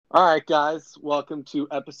All right, guys. Welcome to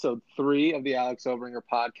episode 3 of the Alex Obringer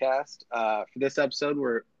podcast. For this episode,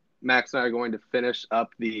 Max and I are going to finish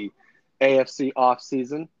up the AFC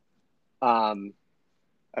offseason.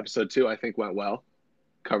 Episode 2, I think, went well.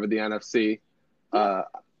 Covered the NFC. I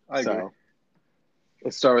agree. So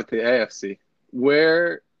let's start with the AFC.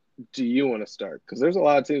 Where do you want to start? Because there's a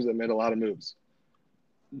lot of teams that made a lot of moves.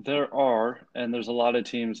 There are, and there's a lot of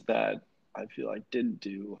teams that I feel like didn't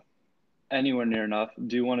do anywhere near enough.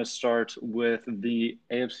 Do you want to start with the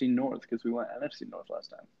AFC North because we went NFC North last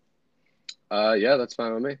time? Yeah, that's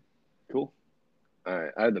fine with me. Cool. All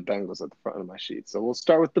right, I had the Bengals at the front of my sheet. So we'll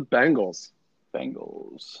start with the Bengals.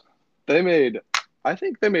 I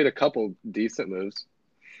think they made a couple decent moves.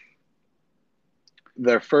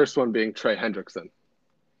 Their first one being Trey Hendrickson.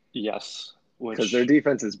 Yes. Because their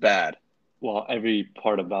defense is bad. Well, every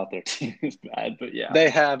part about their team is bad, but yeah. They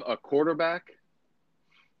have a quarterback,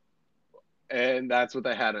 and that's what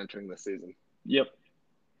they had entering this season. Yep.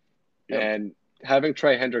 And having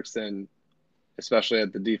Trey Hendrickson, especially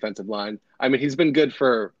at the defensive line, I mean, he's been good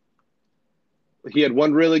he had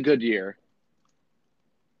one really good year.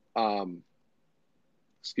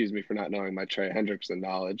 Excuse me for not knowing my Trey Hendrickson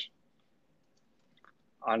knowledge.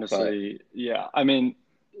 Honestly, yeah. I mean,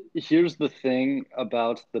 here's the thing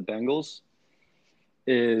about the Bengals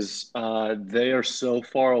is they are so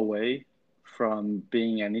far away from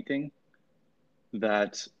being anything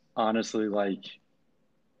that honestly, like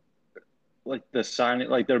the signing,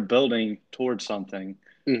 like they're building towards something.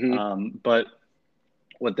 Mm-hmm. But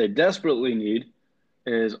what they desperately need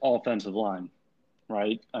is offensive line,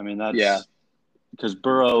 right? I mean, that's because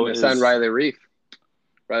Burrow is. Signed Riley Reef.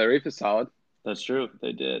 Riley Reef is solid. That's true.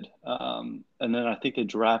 They did. And then I think they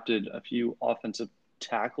drafted a few offensive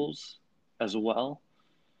tackles as well.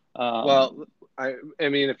 I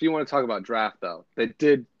mean, if you want to talk about draft, though, they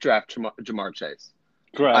did draft Jamar Chase.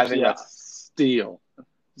 Correct. I think that's steal.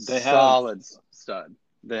 Solid stud.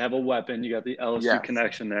 They have a weapon. You got the LSU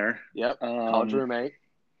connection there. Yep. College roommate.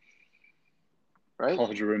 Right?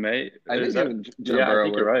 College roommate. I think Joe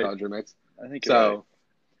Burrow were right. college roommates. I think so.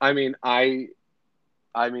 Right.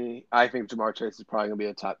 I think Jamar Chase is probably going to be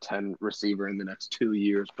a top 10 receiver in the next 2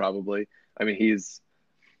 years, probably. I mean,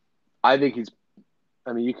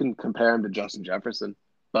 you can compare him to Justin Jefferson,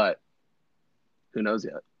 but who knows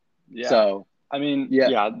yet? Yeah. So, I mean,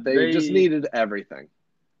 they just needed everything.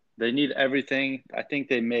 They need everything. I think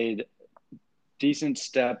they made decent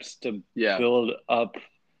steps to build up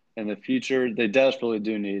in the future. They desperately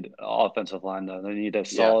do need an offensive line, though. They need a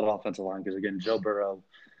solid offensive line because, again, Joe Burrow,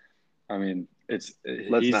 I mean, he's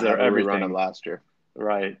their everything. Running last year.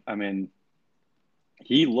 Right. I mean,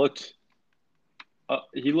 he looked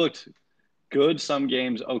good some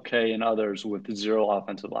games, okay in others with zero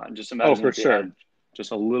offensive line. Just imagine if he had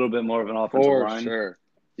just a little bit more of an offensive line. For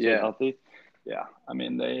sure. Healthy. Yeah. I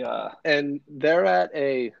mean, and they're at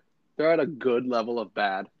a good level of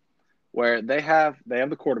bad where they have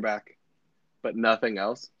the quarterback but nothing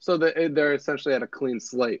else. So they're essentially at a clean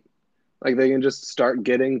slate. Like they can just start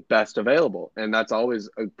getting best available, and that's always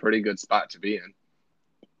a pretty good spot to be in.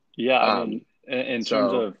 Yeah, I mean, in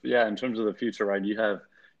terms of the future, right? You have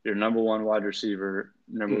your number one wide receiver,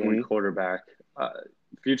 number one quarterback.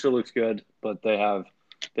 Future looks good, but they have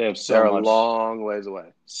They're a long ways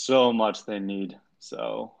away. So much they need.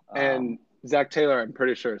 So and Zach Taylor, I'm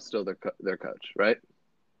pretty sure is still their coach, right?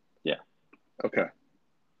 Yeah. Okay.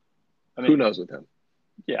 I mean, who knows with him?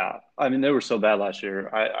 Yeah, I mean they were so bad last year.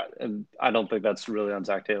 I don't think that's really on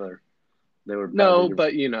Zach Taylor. They were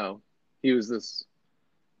but he was this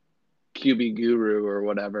QB guru or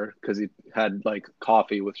whatever because he had like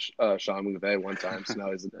coffee with Sean McVay one time. So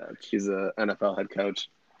now he's a NFL head coach.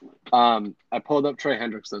 I pulled up Trey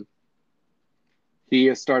Hendrickson. He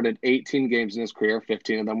has started 18 games in his career.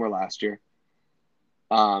 15 of them were last year.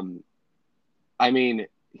 I mean,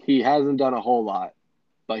 he hasn't done a whole lot.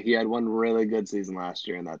 But he had one really good season last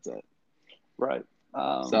year, and that's it. Right.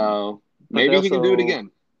 So maybe he can do it again.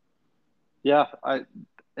 Yeah,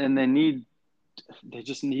 they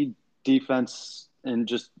just need defense in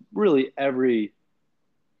just really every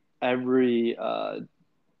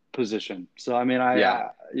position. So I mean,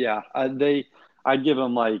 I'd give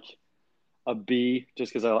him like a B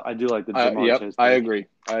just because I do like the Jamar Chase. I agree.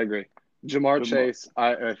 Jamar Chase,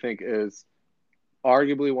 I think is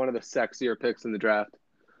arguably one of the sexier picks in the draft.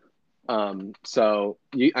 So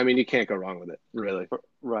you can't go wrong with it, really.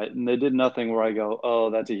 Right. And they did nothing where I go, oh,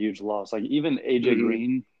 that's a huge loss. Like even AJ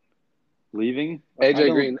Green leaving.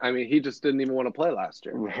 AJ Green, I mean, he just didn't even want to play last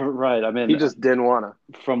year. Right. I mean, he just didn't want to.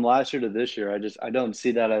 From last year to this year, I don't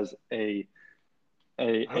see that as a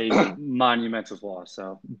monumental loss.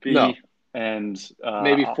 So B. No. And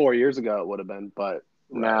maybe 4 years ago it would have been, but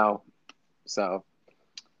now, so.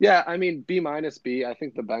 Yeah, I mean, B minus B. I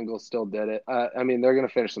think the Bengals still did it. I mean, they're going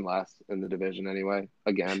to finish in last in the division anyway,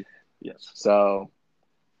 again. Yes. So,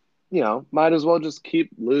 might as well just keep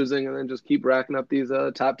losing and then just keep racking up these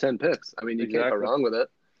top 10 picks. I mean, you can't go wrong with it.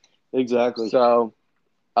 Exactly. So,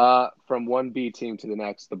 from one B team to the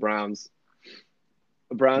next, the Browns.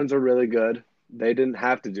 The Browns are really good. They didn't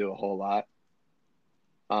have to do a whole lot.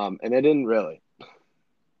 And they didn't really.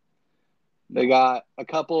 They got a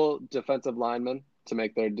couple defensive linemen to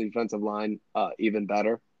make their defensive line even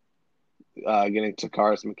better. Getting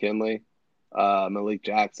Takaris McKinley, Malik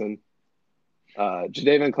Jackson,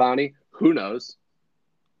 Jadeveon Clowney. Who knows?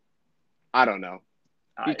 I don't know.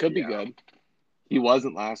 He could be good. He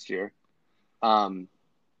wasn't last year. But,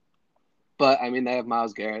 I mean, they have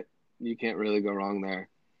Myles Garrett. You can't really go wrong there.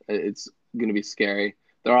 It's going to be scary.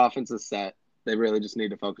 Their offense is set. They really just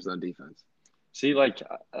need to focus on defense. See,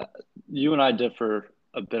 you and I differ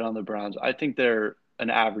a bit on the Browns. I think they're an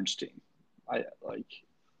average team.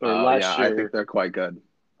 Last year, I think they're quite good.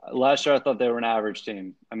 Last year, I thought they were an average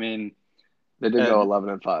team. I mean, they did go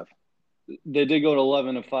 11-5. They did go to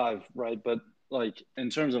 11-5, right? But in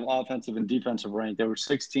terms of offensive and defensive rank, they were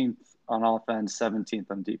 16th on offense,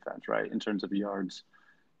 17th on defense, right? In terms of yards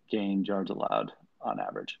gained, yards allowed on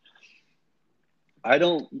average. I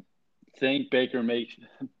don't think Baker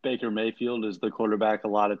Mayfield is the quarterback a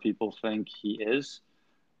lot of people think he is.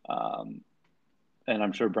 And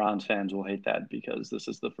I'm sure Browns fans will hate that because this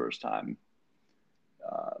is the first time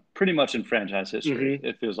pretty much in franchise history,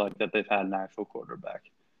 it feels like that they've had an actual quarterback.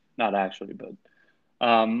 Not actually, but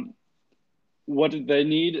what did they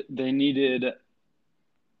need? They needed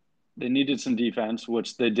some defense,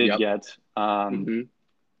 which they did get.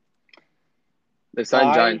 They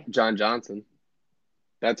signed John Johnson.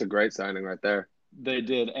 That's a great signing right there. They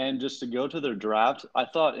did. And just to go to their draft, I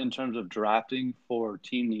thought in terms of drafting for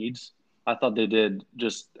team needs, I thought they did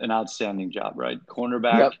just an outstanding job, right?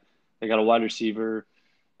 Cornerback, they got a wide receiver.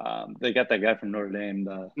 They got that guy from Notre Dame,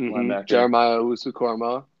 the linebacker. Jeremiah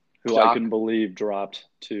Owusu-Koramoah. Who I couldn't believe dropped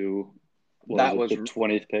to the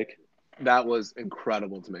 20th pick. That was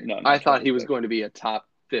incredible to me. No, I thought he was going to be a top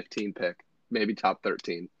 15 pick, maybe top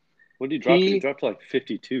 13. What did he drop? He dropped to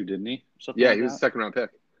 52, didn't he? Something he was a second-round pick.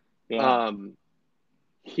 Yeah.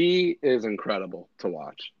 He is incredible to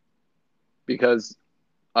watch because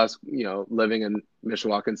us, living in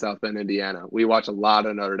Mishawaka and South Bend, Indiana, we watch a lot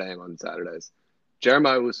of Notre Dame on Saturdays.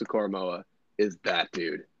 Jeremiah Owusu-Koramoah is that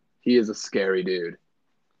dude. He is a scary dude.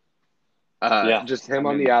 Just him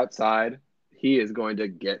on the outside, he is going to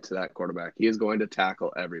get to that quarterback. He is going to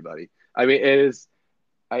tackle everybody. I mean, it is.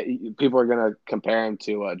 People are going to compare him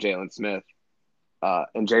to Jalen Smith,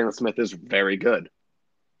 and Jalen Smith is very good.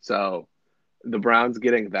 So the Browns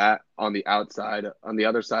getting that on the outside, on the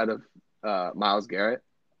other side of Myles Garrett,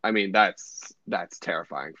 I mean, that's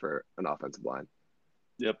terrifying for an offensive line.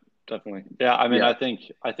 Yep, definitely. Yeah, I mean, I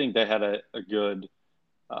think they had a good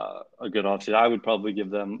offseason. I would probably give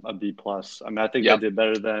them a B+. I mean, I think they did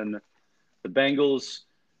better than the Bengals.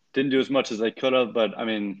 Didn't do as much as they could have, but I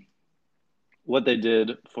mean, what they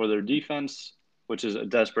did for their defense, which is a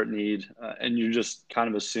desperate need, and you're just kind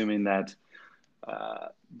of assuming that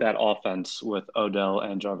that offense with Odell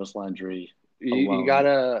and Jarvis Landry. You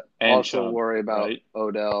gotta also worry about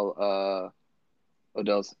Odell's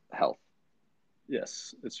health.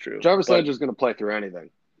 Yes, it's true. Jarvis Landry's going to play through anything.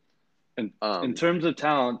 And in terms of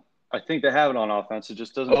talent, I think they have it on offense. It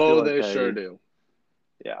just doesn't feel like they sure do.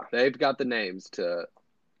 Yeah. They've got the names to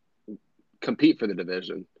compete for the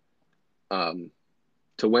division.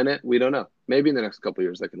 To win it, we don't know. Maybe in the next couple of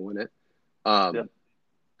years they can win it.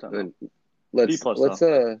 Then let's B+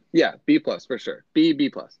 for sure.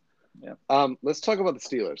 B+. Yeah. Let's talk about the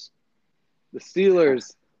Steelers. The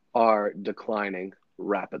Steelers are declining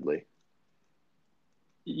rapidly.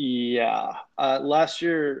 Yeah. Last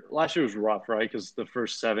year was rough, right? Because the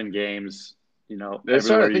first 7 games, they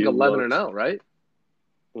started, I think, 11-0, right?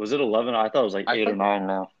 Was it 11? I thought it was 8 or 9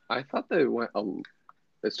 now. I thought they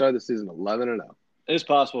started the season 11-0. It's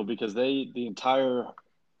possible because the entire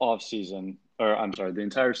season,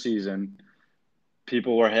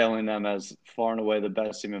 people were hailing them as far and away the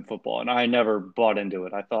best team in football, and I never bought into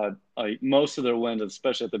it. I thought most of their wins,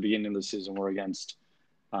 especially at the beginning of the season, were against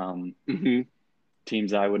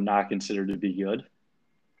teams I would not consider to be good.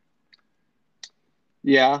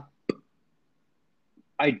 Yeah.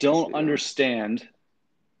 I don't understand.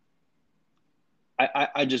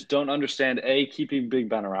 I just don't understand, keeping Big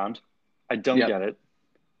Ben around. I don't get it.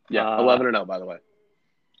 Yeah, 11-0, by the way.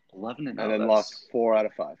 11-0. And then lost 4 out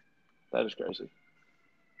of 5. That is crazy.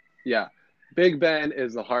 Yeah. Big Ben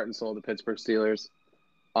is the heart and soul of the Pittsburgh Steelers,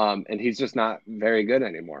 and he's just not very good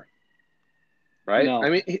anymore. Right? No. I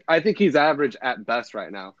mean, I think he's average at best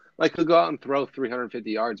right now. Like, he'll go out and throw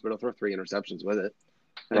 350 yards, but he'll throw 3 interceptions with it,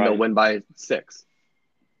 and they'll win by 6.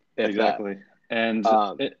 Exactly. And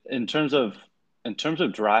in terms of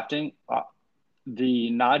drafting,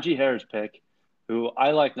 the Najee Harris pick, who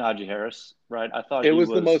I like Najee Harris, right? I thought it was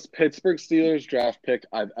the most Pittsburgh Steelers draft pick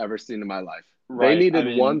I've ever seen in my life. Right. They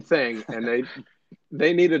needed one thing, and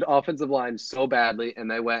they needed offensive line so badly,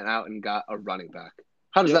 and they went out and got a running back.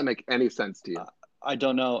 How does that make any sense to you? I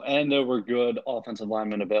don't know. And there were good offensive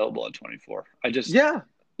linemen available at 24. And I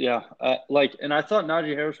thought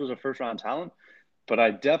Najee Harris was a first-round talent, but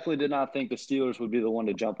I definitely did not think the Steelers would be the one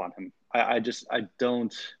to jump on him. I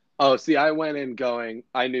don't. Oh, see, I went in going,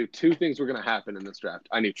 I knew 2 things were going to happen in this draft.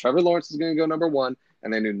 I knew Trevor Lawrence was going to go number 1,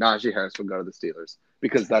 and I knew Najee Harris would go to the Steelers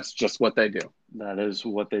because that's just what they do. That is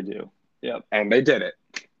what they do. Yep. And they did it.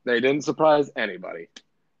 They didn't surprise anybody.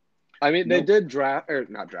 I mean, they did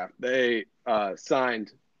not draft. They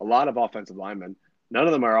signed a lot of offensive linemen. None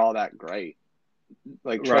of them are all that great.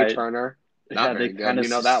 Like Trey Turner, not very good. You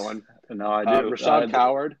know that one. No, I do. Rashad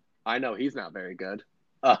Coward, I know he's not very good.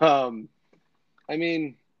 I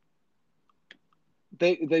mean,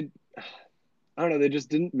 they I don't know. They just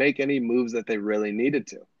didn't make any moves that they really needed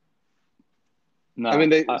to. No, I mean,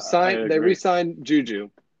 they re-signed Juju.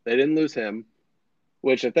 They didn't lose him,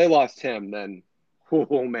 which if they lost him, then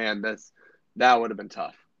oh man, that would have been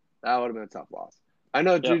tough. That would have been a tough loss. I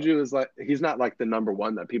know Juju is he's not like the number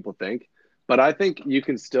 1 that people think, but I think you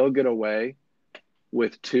can still get away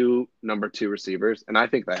with 2 number 2 receivers, and I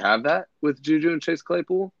think they have that with Juju and Chase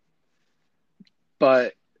Claypool.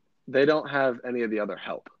 But they don't have any of the other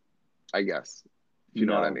help, I guess. If you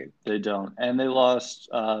know what I mean. They don't. And they lost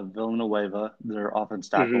Villanueva, their offense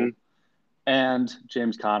tackle, and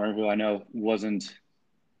James Conner, who I know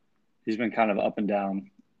he's been kind of up and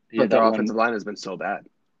down. But their offensive line has been so bad.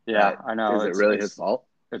 Yeah, I know. Is it really his fault?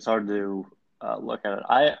 It's hard to look at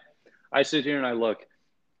it. I sit here and I look.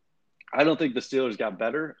 I don't think the Steelers got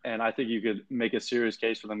better, and I think you could make a serious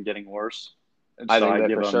case for them getting worse. I think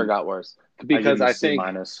they for sure got worse because I think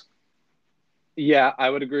C-. Yeah, I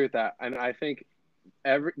would agree with that, and I think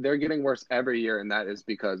they're getting worse every year, and that is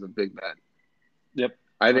because of Big Ben. Yep, 100%.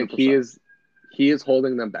 I think he is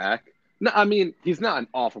holding them back. No, I mean he's not an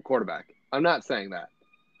awful quarterback. I'm not saying that.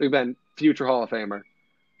 Big Ben, future Hall of Famer,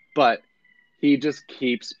 but he just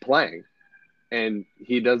keeps playing, and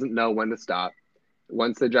he doesn't know when to stop.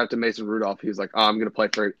 Once they drafted Mason Rudolph, he was like, "Oh, I'm going to play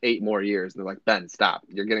for 8 more years." And they're like, "Ben, stop!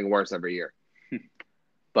 You're getting worse every year."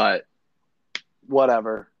 But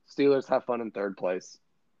whatever. Steelers have fun in 3rd place.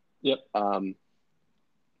 Yep. And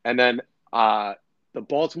then the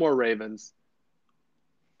Baltimore Ravens,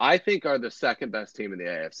 I think, are the 2nd best team in the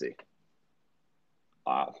AFC.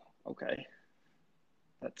 Wow. Okay.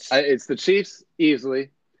 It's the Chiefs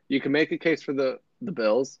easily. You can make a case for the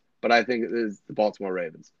Bills, but I think it is the Baltimore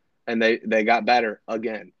Ravens, and they got better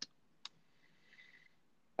again.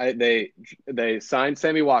 They signed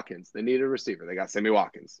Sammy Watkins. They needed a receiver. They got Sammy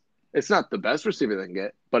Watkins. It's not the best receiver they can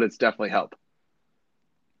get, but it's definitely help.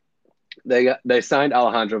 They signed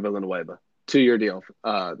Alejandro Villanueva, 2-year deal.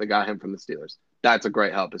 They got him from the Steelers. That's a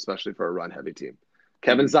great help, especially for a run-heavy team.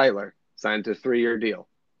 Kevin Zeitler signed to a 3-year deal.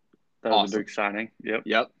 That was a big signing.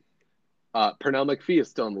 Yep. Pernell McPhee is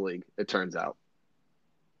still in the league, it turns out.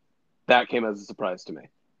 That came as a surprise to me.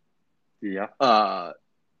 Yeah.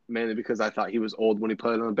 Mainly because I thought he was old when he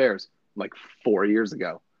played on the Bears, like 4 years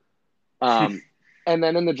ago. And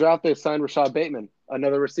then in the draft, they signed Rashad Bateman,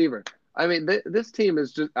 another receiver. I mean, this team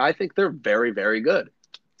is just – I think they're very, very good.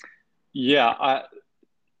 Yeah.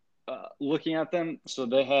 Looking at them, so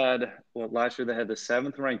they had – last year they had the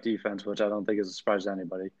 7th-ranked defense, which I don't think is a surprise to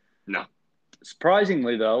anybody. No.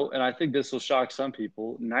 Surprisingly, though, and I think this will shock some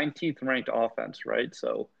people, 19th-ranked offense, right?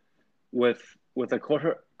 So with a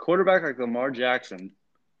quarterback like Lamar Jackson –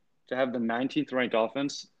 to have the 19th ranked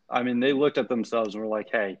offense, I mean, they looked at themselves and were like,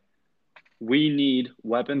 hey, we need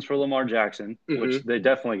weapons for Lamar Jackson, which they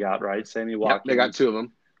definitely got, right? Sammy Watkins. Yep, they got 2 of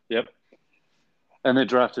them. Yep. And they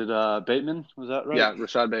drafted Bateman, was that right? Yeah,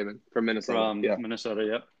 Rashad Bateman from Minnesota. Minnesota,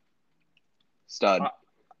 yep. Stud.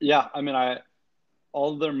 I mean,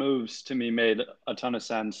 all of their moves to me made a ton of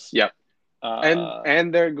sense. Yep.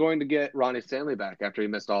 And they're going to get Ronnie Stanley back after he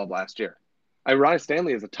missed all of last year. Ronnie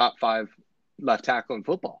Stanley is a top 5 left tackle in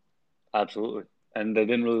football. Absolutely. And they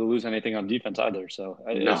didn't really lose anything on defense either. So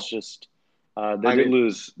it's just they did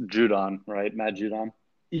lose Judon, right? Matt Judon.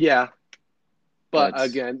 Yeah. But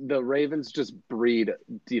again, the Ravens just breed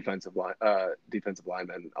defensive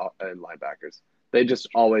linemen and linebackers. They just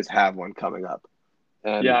always have one coming up.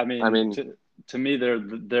 And yeah, I mean, to me, they're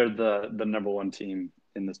the number one team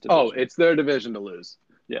in this division. Oh, it's their division to lose.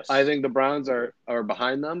 Yes, I think the Browns are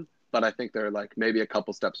behind them, but I think they're like maybe a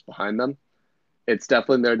couple steps behind them. It's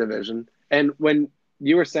definitely their division. And when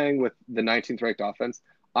you were saying with the 19th ranked offense,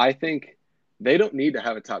 I think they don't need to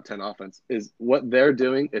have a top 10 offense. Is what they're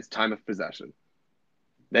doing is time of possession.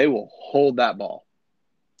 They will hold that ball.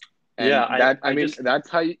 And yeah, that's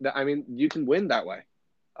how you can win that way.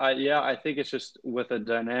 I think it's just with a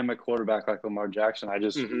dynamic quarterback like Lamar Jackson, I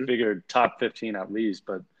just figured top 15 at least,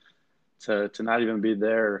 but to not even be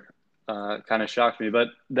there kind of shocked me. But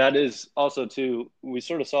that is also, too, we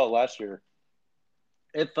sort of saw it last year.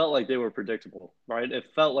 It felt like they were predictable, right? It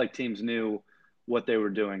felt like teams knew what they were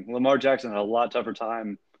doing. Lamar Jackson had a lot tougher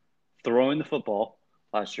time throwing the football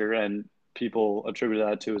last year, and people attributed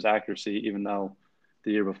that to his accuracy, even though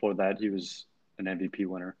the year before that he was an MVP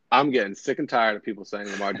winner. I'm getting sick and tired of people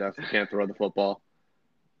saying Lamar Jackson can't throw the football.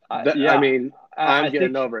 I'm getting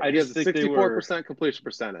over it. He has a 64% completion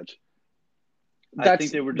percentage.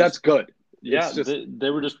 That's good. Yeah, they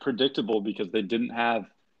were just predictable because they didn't have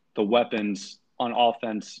the weapons on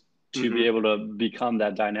offense to be able to become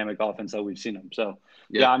that dynamic offense that we've seen them. So,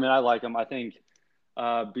 I mean, I like them. I think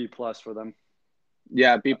B+ for them.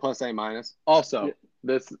 Yeah, B+, A-. Also,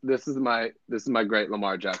 this is my great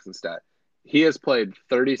Lamar Jackson stat. He has played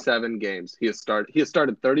 37 games. He has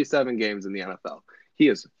started 37 games in the NFL. He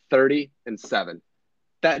is 30-7.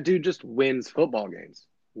 That dude just wins football games.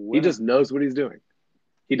 He just knows what he's doing.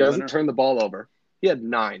 He doesn't turn the ball over. He had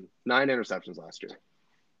nine interceptions last year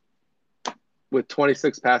with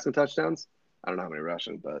 26 passing touchdowns. I don't know how many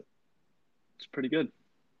rushing, but it's pretty good.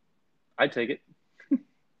 I'd take it.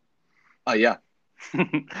 Yeah.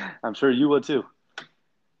 I'm sure you would too.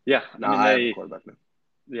 Yeah. I have a quarterback now.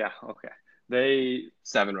 Yeah, okay. They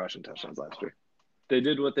 7 rushing touchdowns last year. They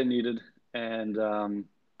did what they needed, and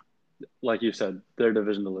like you said, their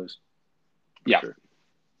division to lose. Yeah. Sure.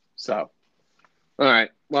 So, all right.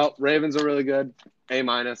 Well, Ravens are really good.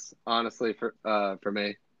 A-, honestly, for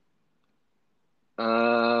me.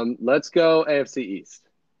 Let's go AFC East.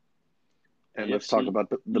 And let's talk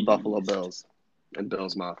about the Buffalo Bills and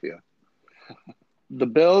Bills Mafia. The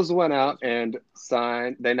Bills went out and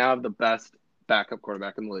signed. They now have the best backup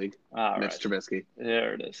quarterback in the league, Mitch Trubisky.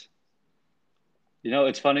 There it is. You know,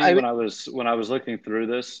 it's funny when I was looking through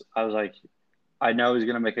this, I was like, I know he's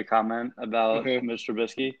going to make a comment about Mitch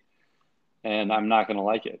Trubisky, and I'm not going to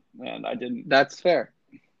like it, and I didn't. That's fair.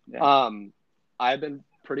 Yeah. I've been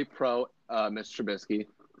pretty pro Mitch Trubisky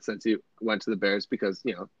since he went to the Bears because,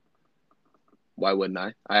 you know, why wouldn't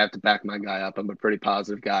I? I have to back my guy up. I'm a pretty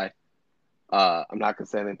positive guy. I'm not going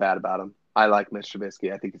to say anything bad about him. I like Mitch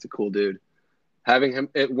Trubisky. I think he's a cool dude. Having him,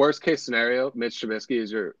 worst case scenario, Mitch Trubisky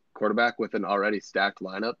is your quarterback with an already stacked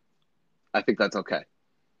lineup. I think that's okay.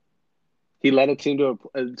 He led a team to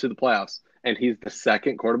the playoffs, and he's the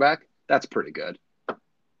second quarterback. That's pretty good.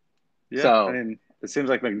 Yeah, so, I mean, it seems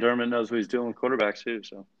like McDermott knows what he's doing with quarterbacks too.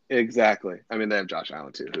 So exactly. I mean, they have Josh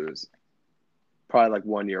Allen too, who's probably like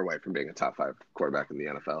 1 year away from being a top 5 quarterback in the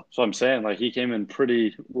NFL. So I'm saying, like, he came in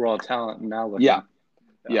pretty raw talent. Now, yeah.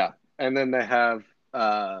 And then they have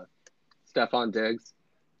Stephon Diggs.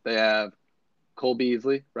 They have Cole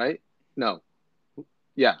Beasley, right? No.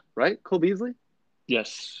 Yeah, right? Cole Beasley?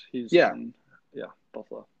 Yes. He's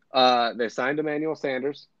Buffalo. They signed Emmanuel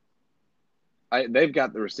Sanders. They've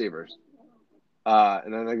got the receivers.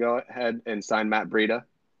 And then they go ahead and sign Matt Breida.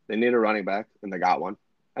 They need a running back, and they got one.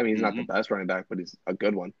 I mean, he's not the best running back, but he's a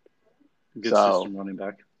good one. Good system running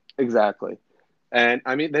back. Exactly. And,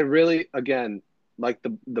 I mean, they really, again, like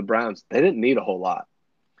the Browns, they didn't need a whole lot.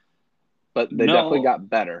 But they definitely got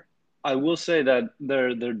better. I will say that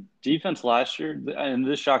their defense last year, and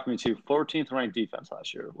this shocked me too, 14th ranked defense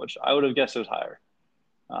last year, which I would have guessed was higher.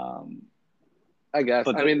 I guess.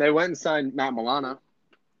 I mean, they went and signed Matt Milano.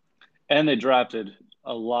 And they drafted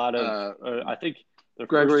a lot of, I think, their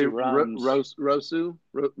Gregory first 2 rounds.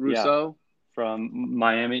 Rousseau from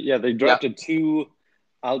Miami. Yeah, they drafted 2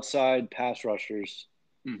 outside pass rushers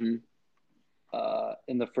in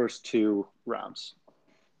the first 2 rounds.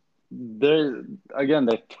 They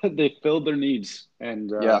filled their needs,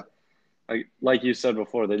 and like you said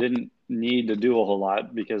before, they didn't need to do a whole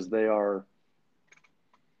lot because they're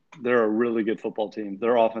a really good football team.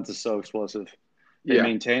 Their offense is so explosive. They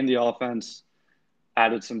maintained the offense,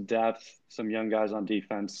 added some depth, some young guys on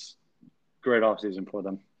defense. Great offseason for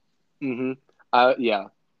them. Yeah.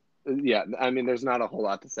 I mean, there's not a whole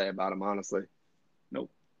lot to say about them, honestly.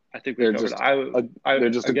 Nope. I think they're just they're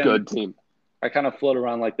just a good team. I kind of float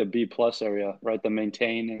around like the B+ area, right? The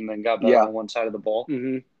maintain and then got better on one side of the ball.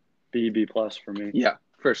 B+ for me. Yeah,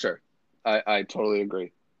 for sure. I totally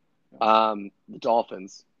agree. The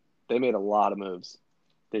Dolphins, they made a lot of moves.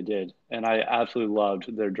 They did, and I absolutely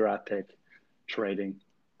loved their draft pick trading.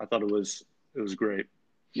 I thought it was great.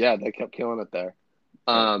 Yeah, they kept killing it there.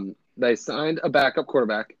 They signed a backup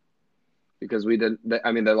quarterback because they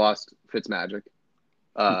lost Fitzmagic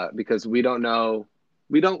because we don't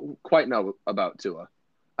quite know about Tua.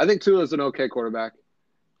 I think Tua is an okay quarterback.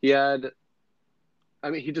 He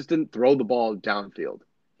just didn't throw the ball downfield.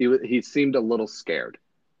 He seemed a little scared,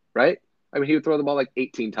 right? I mean, he would throw the ball like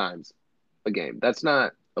 18 times a game. That's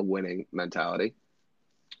not a winning mentality.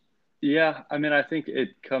 Yeah, I mean, I think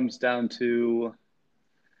it comes down to,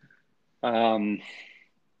 I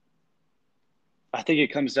think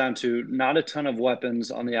it comes down to not a ton of weapons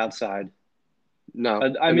on the outside. No,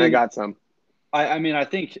 I mean, they got some. I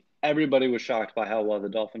think everybody was shocked by how well the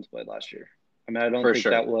Dolphins played last year. I mean, I don't think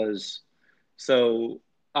that was – so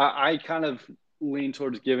I kind of lean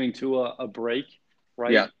towards giving Tua a break,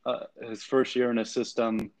 right? Yeah. His first year in a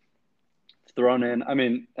system thrown in. I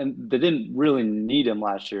mean, and they didn't really need him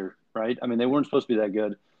last year, right? I mean, they weren't supposed to be that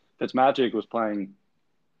good. Fitzmagic was playing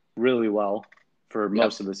really well for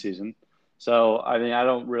most of the season. So, I mean, I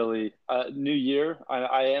don't really new year,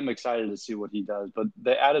 I am excited to see what he does, but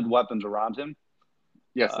they added weapons around him.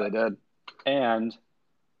 Yes, they did. And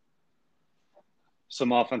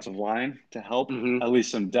some offensive line to help, at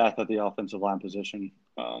least some depth at the offensive line position.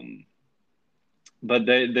 But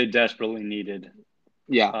they desperately needed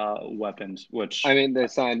weapons, which I mean, they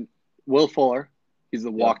signed Will Fuller. He's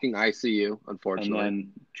the walking ICU, unfortunately. And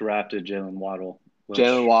then drafted Jalen Waddle.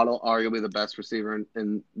 Jalen Waddle, arguably the best receiver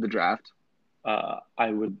in the draft. I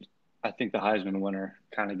think the Heisman winner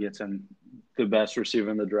kind of gets him the best receiver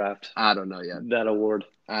in the draft. I don't know yet. That award.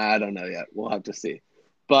 I don't know yet. We'll have to see.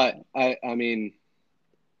 But, I mean,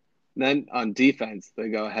 then on defense, they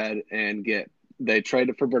go ahead and they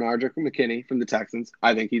traded for Bernardrick McKinney from the Texans.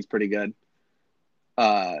 I think he's pretty good.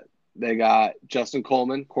 They got Justin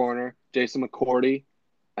Coleman, corner, Jason McCourty.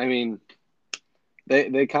 I mean,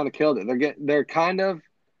 they kind of killed it. They're kind of,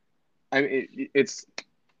 I mean, it's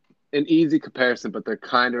an easy comparison, but they're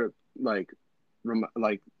kind of like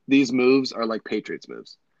these moves are like Patriots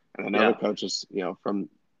moves. And I know the coach is, from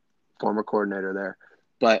former coordinator there,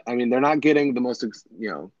 but I mean, they're not getting the most,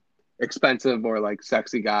 expensive or like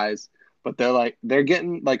sexy guys, but they're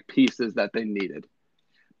getting like pieces that they needed.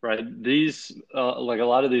 Right. These like a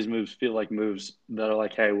lot of these moves feel like moves that are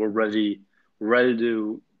like, hey, we're ready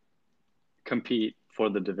to compete for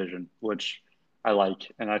the division, which I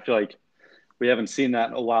like. And I feel like we haven't seen that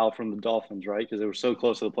in a while from the Dolphins, right? Because they were so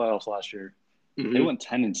close to the playoffs last year. Mm-hmm. They went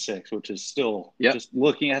 10-6, which is still just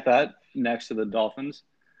looking at that next to the Dolphins.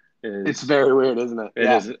 It's very weird, isn't it? It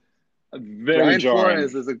is very Brian jarring.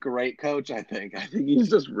 Flores is a great coach, I think. I think he's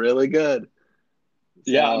just really good.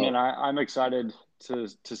 So, yeah, I mean, I'm excited to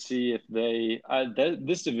see if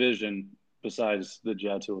this division, besides the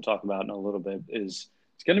Jets, who we'll talk about in a little bit, it's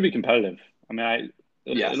going to be competitive. I mean,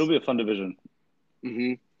 it'll be a fun division.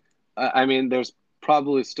 Mm-hmm. I mean, there's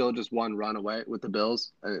probably still just one runaway with the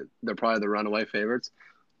Bills. They're probably the runaway favorites.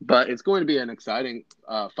 But it's going to be an exciting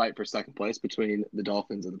fight for second place between the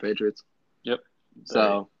Dolphins and the Patriots. Yep.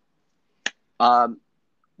 So,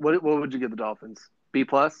 what would you give the Dolphins? B+? B+,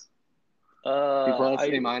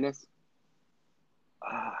 A-? Man,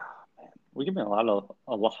 we give me a lot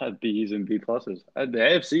of B's and B+. The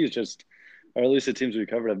AFC is just, or at least the teams we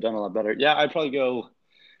covered have done a lot better. Yeah, I'd probably go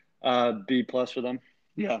B+ for them.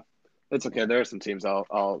 Yeah, it's okay. There are some teams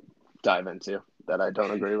I'll dive into that I don't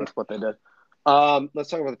agree with what they did. Let's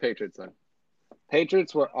talk about the Patriots then.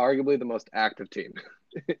 Patriots were arguably the most active team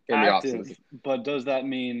in the offseason. But does that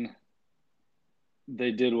mean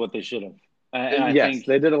they did what they should have? Yes,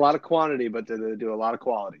 they did a lot of quantity, but did they do a lot of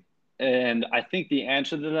quality? And I think the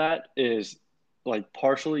answer to that is like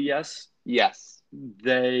partially yes. Yes.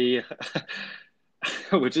 They,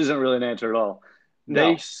 which isn't really an answer at all.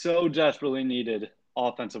 No. They so desperately needed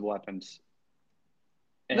offensive weapons.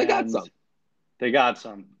 And they got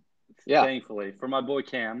some. Yeah. Thankfully. For my boy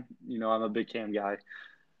Cam, I'm a big Cam guy.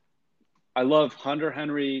 I love Hunter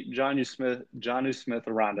Henry, Jonnu Smith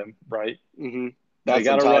around him, right? Mm-hmm. They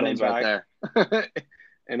got a running back right there.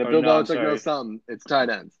 And if Bill Belichick knows something, it's tight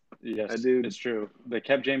ends. Yes, it's true. They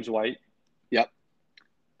kept James White. Yep.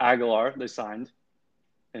 Aguilar, they signed.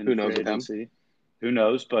 Who knows with him? Who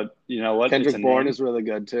knows? But you know what? Kendrick Bourne is really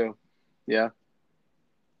good too. Yeah.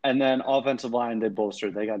 And then offensive line, they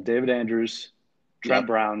bolstered. They got David Andrews, Trent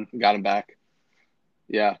Brown. Got him back.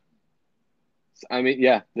 Yeah. I mean,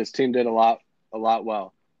 yeah, this team did a lot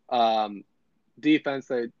well. Defense,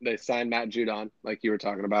 they signed Matt Judon, like you were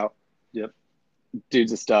talking about. Yep.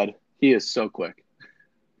 Dude's a stud. He is so quick.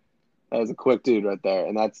 That was a quick dude right there,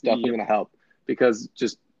 and that's definitely going to help because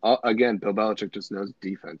just again, Bill Belichick just knows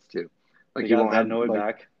defense too. Like you won't got Van have Noy like,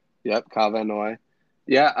 back. Yep, Kyle Van Noy.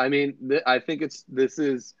 Yeah, I mean, I think this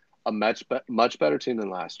is a much better team than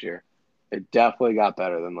last year. It definitely got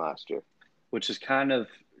better than last year, which is kind of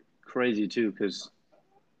crazy too because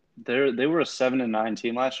they were a 7-9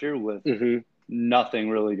 team last year with nothing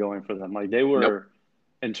really going for them. Like they were,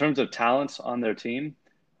 in terms of talents on their team,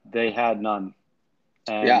 they had none.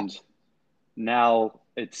 And now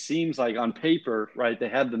it seems like on paper, right, they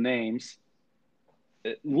have the names.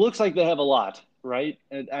 It looks like they have a lot, right?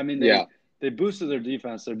 I mean, they boosted their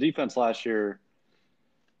defense. Their defense last year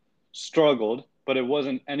struggled, but it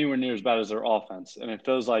wasn't anywhere near as bad as their offense. And it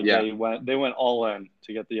feels like they went all in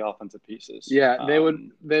to get the offensive pieces. Yeah, they were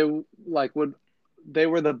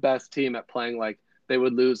the best team at playing like they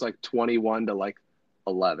would lose like 21 to like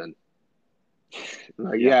 11.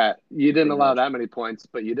 Like, you didn't allow that many points,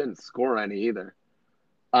 but you didn't score any either.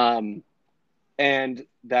 And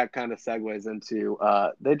that kind of segues into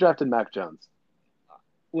they drafted Mac Jones,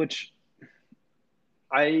 which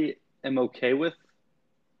I am okay with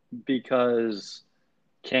because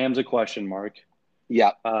Cam's a question mark.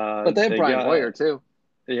 Yeah, but they have Brian Hoyer too.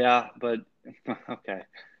 Yeah, but okay.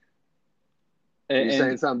 Are you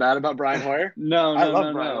saying something bad about Brian Hoyer? No, I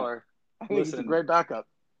love Brian Hoyer. I think he's a great backup.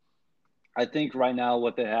 I think right now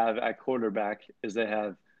what they have at quarterback is they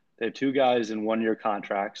have two guys in 1-year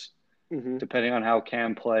contracts. Depending on how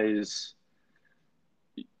Cam plays.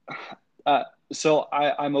 So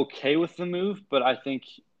I'm okay with the move, but I think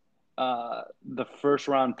using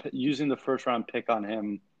the first round pick on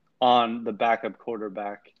him on the backup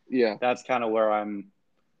quarterback, that's kind of where I'm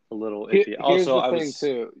a little iffy. Here's the thing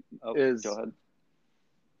too. Go ahead.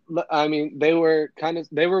 I mean, they were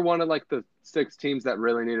one of like the 6 teams that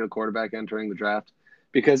really needed a quarterback entering the draft,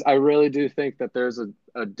 because I really do think that there's a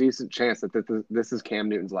decent chance that this is Cam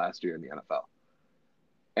Newton's last year in the NFL,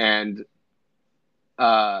 and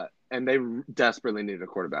they desperately needed a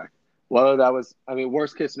quarterback. Whether that was, I mean,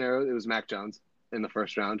 worst case scenario, it was Mac Jones in the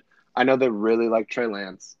first round. I know they really like Trey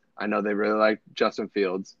Lance. I know they really like Justin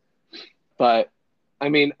Fields, but I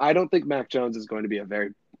mean, I don't think Mac Jones is going to be a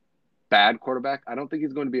very bad quarterback. I don't think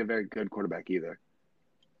he's going to be a very good quarterback either.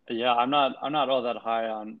 Yeah, I'm not all that high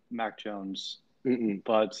on Mac Jones.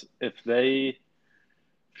 But if they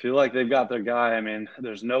feel like they've got their guy, I mean,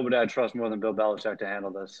 there's nobody I trust more than Bill Belichick to handle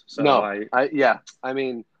this. So I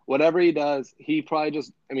mean, whatever he does, he probably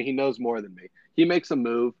he knows more than me. He makes a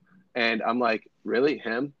move, and I'm like, really,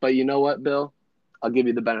 him? But you know what, Bill? I'll give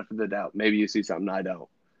you the benefit of the doubt. Maybe you see something I don't,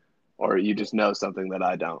 or you just know something that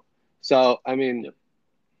I don't. So, I mean,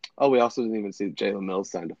 we also didn't even see Jalen Mills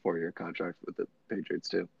signed a 4-year contract with the Patriots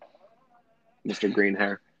too. Mr. Green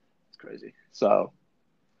Hair. It's crazy. So,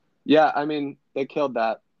 yeah, I mean, they killed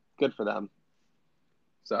that. Good for them.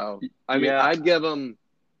 So, I mean, I'd give them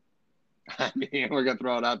 – I mean, we're going to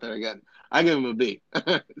throw it out there again. I give them a B.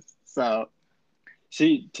 So,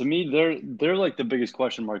 see, to me, they're like the biggest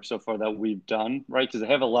question mark so far that we've done, right? Because they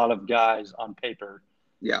have a lot of guys on paper.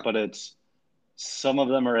 Yeah. But it's some of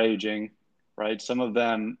them are aging, right? Some of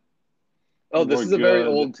them this is a very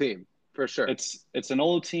old team, for sure. It's an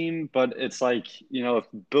old team, but it's like, you know,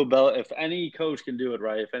 if any coach can do it,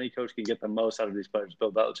 right? If any coach can get the most out of these players,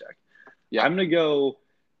 Bill Belichick. Yeah. I'm going to go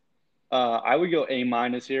I would go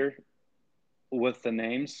A- here with the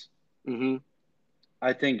names.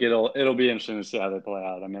 I think it'll be interesting to see how they play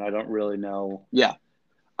out. I mean, I don't really know. Yeah.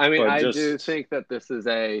 I mean, I do think that this is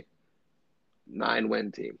a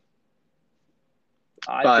 9-win team.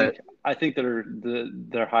 I think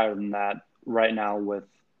they're higher than that right now with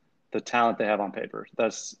the talent they have on paper.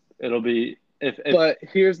 It'll be But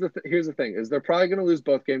here's the thing is they're probably going to lose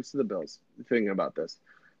both games to the Bills. Thinking about this,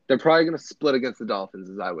 they're probably going to split against the Dolphins,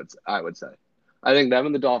 as I would say. I think them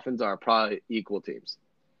and the Dolphins are probably equal teams,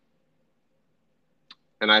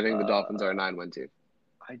 and I think the Dolphins are a 9-win team.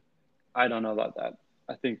 I don't know about that.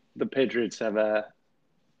 I think the Patriots have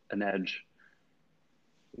an edge.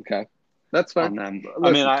 Okay, that's fine. Listen,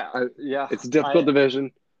 I mean, it's a difficult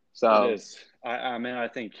division. So it is. I mean, I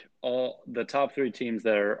think all the top 3 teams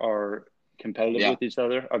there are competitive with each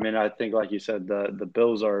other. I mean, I think, like you said, the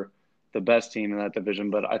Bills are the best team in that division,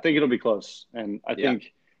 but I think it'll be close. And I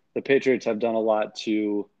think the Patriots have done a lot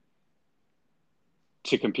to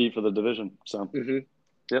compete for the division. So,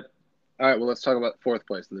 Yep. All right, well, let's talk about 4th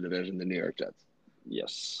place in the division, the New York Jets.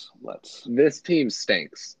 Yes, let's. This team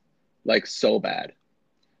stinks, like so bad.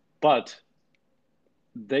 But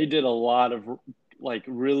they did a lot of like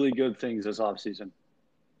really good things this offseason.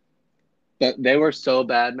 But they were so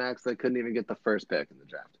bad, Max, they couldn't even get the first pick in the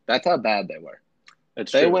draft. That's how bad they were.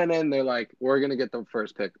 They went in, they're like, we're going to get the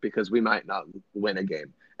first pick because we might not win a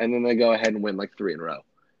game. And then they go ahead and win like 3 in a row.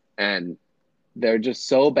 And they're just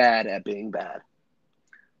so bad at being bad.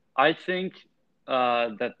 I think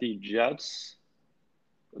that the Jets,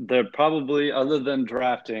 they're probably, other than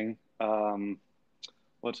drafting,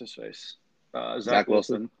 what's his face? Zach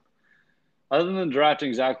Wilson. Other than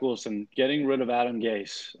drafting Zach Wilson, getting rid of Adam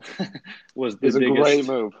Gase was the biggest. A great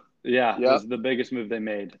move. Yeah, it was the biggest move they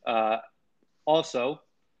made. Also,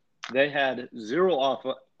 they had 0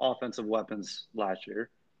 offensive weapons last year,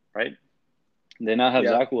 right? They now have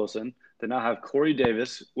Zach Wilson. They now have Corey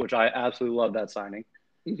Davis, which I absolutely love that signing.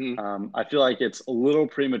 Mm-hmm. I feel like it's a little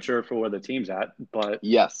premature for where the team's at, but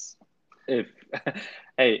yes, if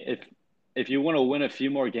you want to win a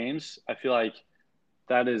few more games, I feel like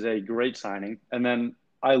that is a great signing. And then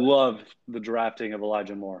I love the drafting of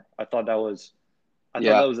Elijah Moore. I thought that was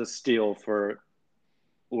a steal for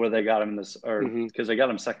where they got him in this, or because they got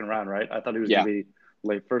him second round, right? I thought he was going to be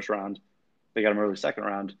late first round. They got him early second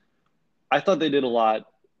round. I thought they did a lot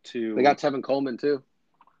to. They got Tevin Coleman too.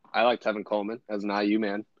 I like Tevin Coleman as an IU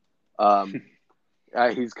man.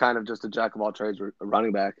 He's kind of just a jack of all trades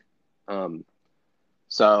running back.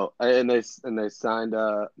 So they signed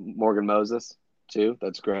Morgan Moses too.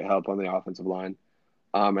 That's great help on the offensive line.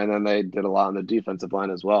 And then they did a lot on the defensive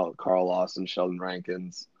line as well. Carl Lawson, Sheldon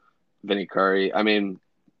Rankins, Vinny Curry. I mean,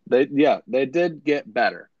 they did get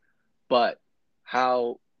better, but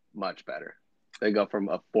how much better? They go from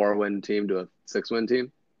a 4-win team to a 6-win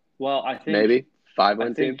team. Well, I think maybe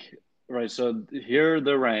 5-win team. Right. So here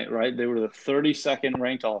they're ranked. Right, they were the 32nd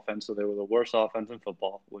ranked offense, so they were the worst offense in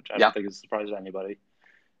football, which I don't think is a surprise to anybody.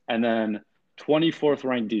 And then 24th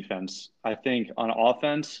ranked defense. I think on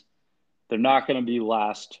offense, they're not going to be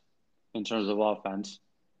last in terms of offense.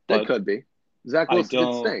 They could be. Zach Wilson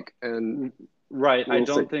did stink, and right. I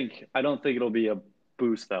don't think it'll be a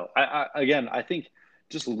boost though. I think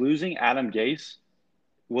just losing Adam Gase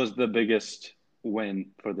was the biggest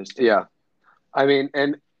win for this team. Yeah, I mean,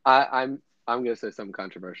 and I'm going to say something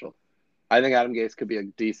controversial. I think Adam Gase could be a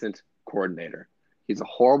decent coordinator. He's a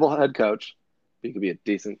horrible head coach. He could be a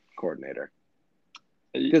decent coordinator.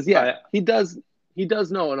 Because he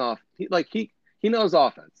does know enough. He knows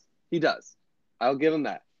offense. He does. I'll give him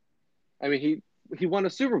that. I mean, he won a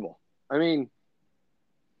Super Bowl. I mean,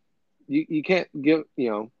 you can't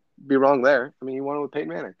be wrong there. I mean, he won it with Peyton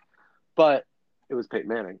Manning, but it was Peyton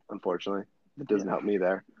Manning. Unfortunately, it doesn't help me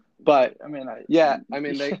there. But I mean,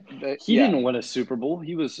 he didn't win a Super Bowl.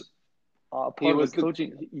 He was part of the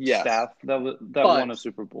coaching staff that won a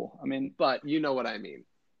Super Bowl. I mean, but you know what I mean.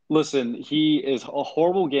 Listen, he is a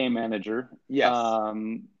horrible game manager. Yes.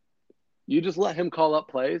 You just let him call up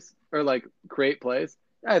plays or create plays.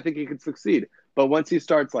 I think he could succeed. But once he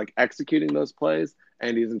starts executing those plays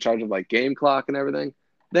and he's in charge of game clock and everything,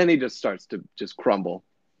 then he just starts to just crumble.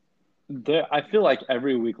 I feel like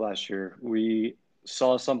every week last year we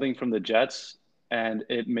saw something from the Jets and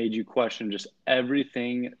it made you question just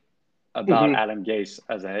everything about Adam Gase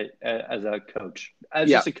as a coach,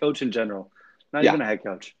 just a coach in general, not even a head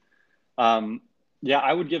coach.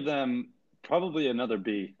 I would give them probably another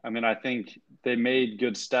B. I mean, I think they made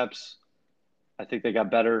good steps. I think they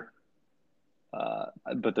got better,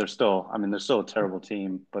 but they're still a terrible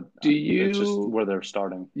team. But it's just where they're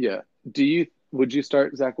starting. Yeah. Would you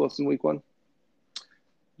start Zach Wilson week 1?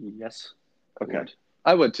 Yes. Okay.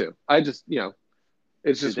 I would too. I just,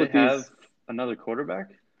 it's just they have another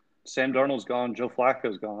quarterback. Sam Darnold's gone. Joe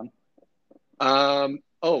Flacco's gone.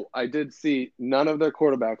 I did see none of their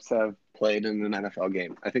quarterbacks have played in an NFL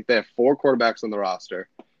game. I think they have 4 quarterbacks on the roster.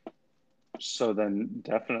 So then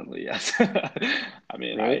definitely yes. I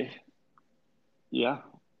mean, right?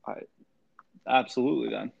 I absolutely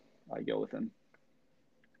then I go with him.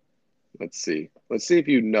 Let's see if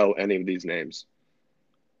you know any of these names.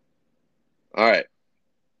 All right.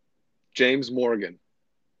 James Morgan.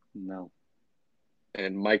 No.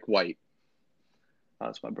 And Mike White.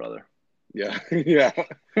 That's my brother. Yeah. Yeah.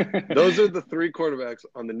 Those are the 3 quarterbacks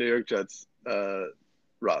on the New York Jets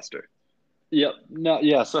roster. Yep. No,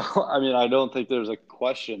 yeah. So, I mean, I don't think there's a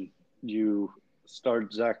question you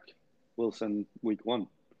start Zach Wilson week 1.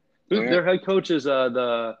 Okay. Their head coach is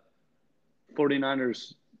the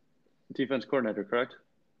 49ers defense coordinator, correct?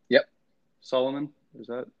 Yep. Solomon, is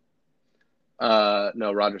that?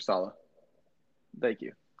 No, Roger Saleh. Thank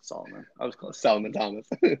you. Solomon. I was close. Solomon Thomas.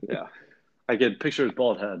 Yeah. I could picture his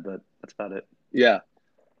bald head, but that's about it. Yeah.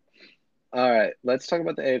 All right. Let's talk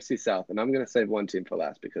about the AFC South. And I'm going to save one team for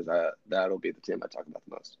last because that'll be the team I talk about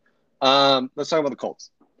the most. Let's talk about the Colts.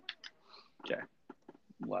 Okay.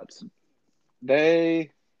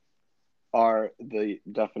 They are the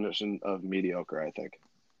definition of mediocre, I think.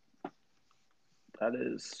 That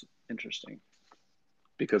is interesting.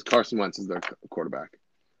 Because Carson Wentz is their quarterback.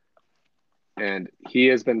 And he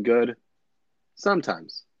has been good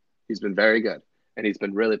sometimes. He's been very good. And he's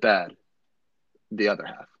been really bad the other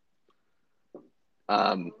half.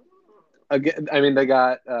 Again, I mean, they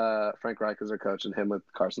got Frank Reich as their coach, and him with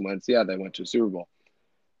Carson Wentz. Yeah, they went to a Super Bowl.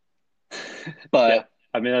 But yeah,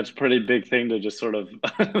 I mean, that's a pretty big thing to just sort of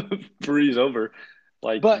breeze over.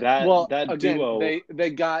 Like that again, duo.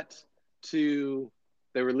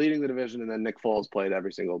 They were leading the division, and then Nick Foles played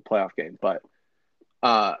every single playoff game. But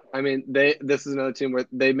I mean, this is another team where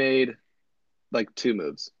they made like 2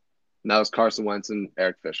 moves. And that was Carson Wentz and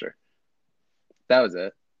Eric Fisher. That was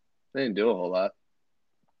it. They didn't do a whole lot.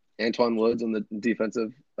 Antoine Woods on the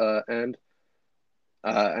defensive end.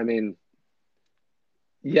 I mean,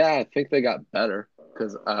 yeah, I think they got better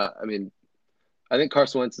because, I mean, I think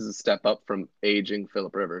Carson Wentz is a step up from aging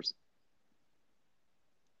Phillip Rivers.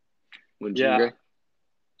 Wouldn't you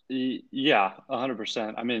agree? Yeah,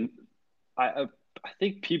 100%. I mean, I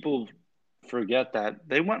think people forget that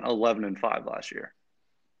they went 11-5 last year.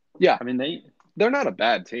 Yeah, I mean they're not a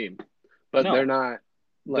bad team, but they're not.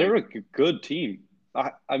 They're a good team.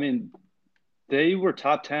 I mean, they were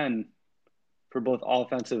top 10 for both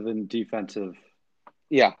offensive and defensive.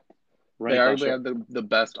 Yeah, they arguably have the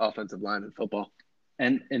best offensive line in football.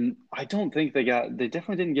 And I don't think they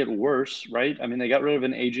definitely didn't get worse, right? I mean, they got rid of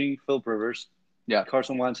an aging Phillip Rivers. Yeah,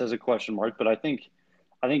 Carson Wentz has a question mark, but I think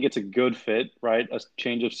it's a good fit, right? A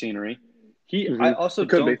change of scenery. I also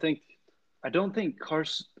don't think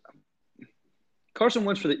Carson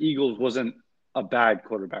Wentz for the Eagles wasn't a bad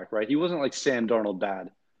quarterback, right? He wasn't like Sam Darnold bad.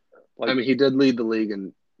 I mean, he did lead the league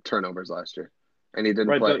in turnovers last year, and he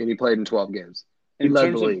didn't play. And he played in 12 games. He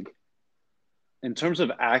led the league. In terms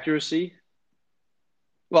of accuracy,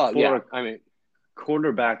 well, yeah. I mean,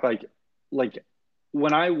 quarterback, like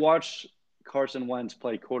when I watch Carson Wentz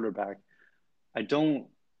play quarterback, I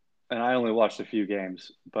only watched a few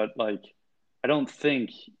games, but like I don't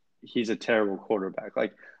think he's a terrible quarterback.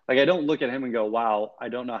 Like I don't look at him and go, wow, I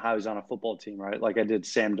don't know how he's on a football team, right? Like I did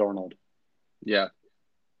Sam Darnold. Yeah.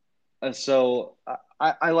 So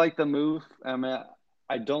I like the move. I mean,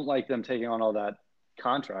 I don't like them taking on all that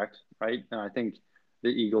contract, right? And I think the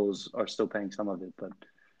Eagles are still paying some of it, but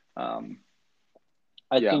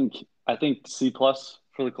I think C+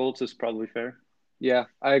 for the Colts is probably fair. Yeah,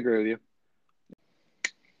 I agree with you.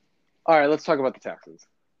 All right, let's talk about the Texans.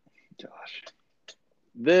 Gosh,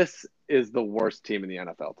 this is the worst team in the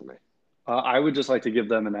NFL to me. I would just like to give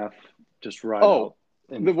them an F, just right. Oh,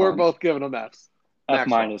 we're both giving them Fs. F-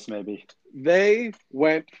 maybe. They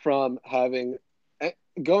went from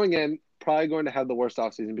going in probably going to have the worst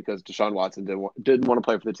offseason because Deshaun Watson didn't want to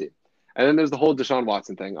play for the team, and then there's the whole Deshaun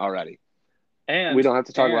Watson thing already. And we don't have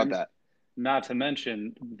to talk about that. Not to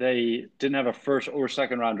mention, they didn't have a first or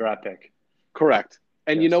second round draft pick. Correct.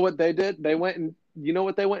 And You know what they did? You know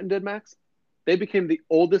what they went and did, Max? They became the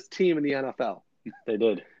oldest team in the NFL. They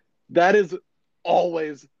did. That is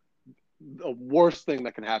always the worst thing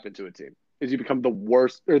that can happen to a team, is you become the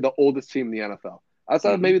worst or the oldest team in the NFL.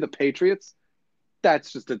 Outside of maybe the Patriots,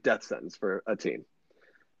 that's just a death sentence for a team.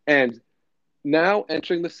 And now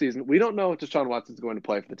entering the season, we don't know if Deshaun Watson is going to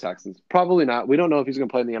play for the Texans. Probably not. We don't know if he's going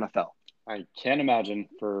to play in the NFL. I can't imagine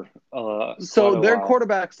for so their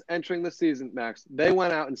quarterbacks entering the season, Max, they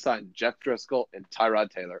went out and signed Jeff Driscoll and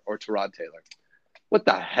Tyrod Taylor. What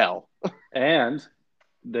the hell? And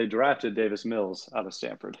they drafted Davis Mills out of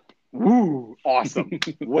Stanford. Woo, awesome.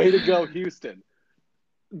 Way to go, Houston.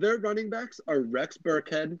 Their running backs are Rex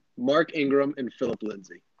Burkhead, Mark Ingram, and Philip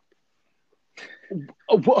Lindsay.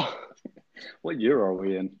 What year are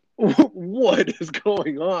we in? What is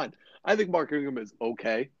going on? I think Mark Ingram is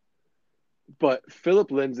okay. But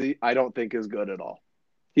Philip Lindsay, I don't think is good at all.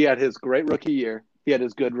 He had his great rookie year. He had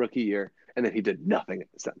his good rookie year. And then he did nothing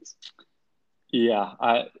since. Yeah.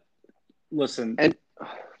 Listen, and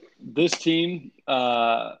this team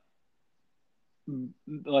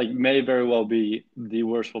may very well be the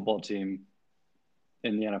worst football team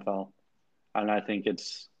in the NFL. And I think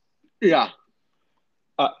it's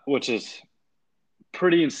which is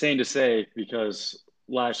pretty insane to say because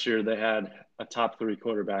last year they had a top 3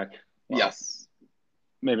 quarterback. Well, yes.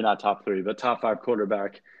 Maybe not top 3, but top 5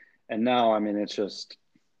 quarterback. And now, I mean, it's just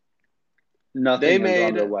nothing has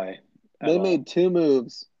gone their way. They made 3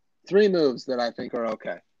 moves that I think are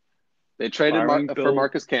okay. They traded for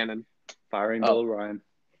Marcus Cannon. Firing Bill O'Brien.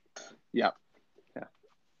 Yeah.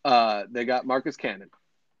 They got Marcus Cannon.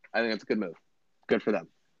 I think that's a good move. Good for them.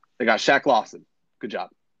 They got Shaq Lawson. Good job.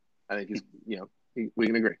 I think he's, we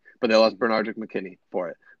can agree. But they lost Bernard McKinney for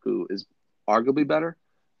it, who is arguably better.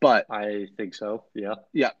 But I think so. Yeah.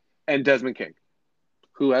 Yeah, and Desmond King,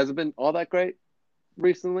 who hasn't been all that great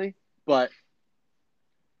recently, but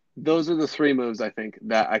those are the three moves I think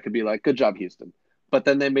that I could be like, good job, Houston. But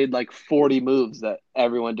then they made like 40 moves that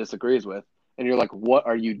everyone disagrees with, and you're like, what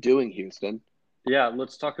are you doing, Houston? Yeah,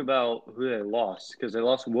 let's talk about who they lost because they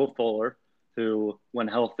lost Will Fuller, who, when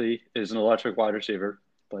healthy, is an electric wide receiver,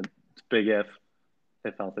 but it's big if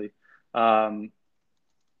healthy.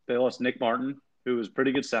 They lost Nick Martin, who was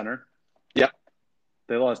pretty good center. Yep.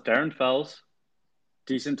 They lost Darren Fells,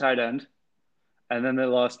 decent tight end. And then they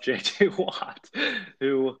lost J.J. Watt,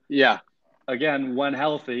 who, again, when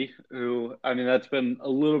healthy, that's been a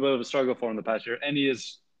little bit of a struggle for him the past year. And he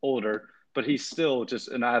is older, but he's still just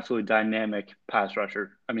an absolutely dynamic pass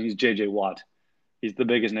rusher. I mean, he's J.J. Watt. He's the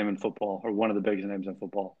biggest name in football, or one of the biggest names in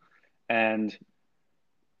football. And,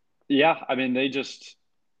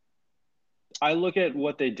 I look at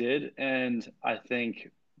what they did, and I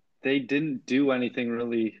think they didn't do anything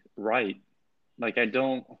really right. Like, I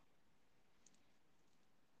don't –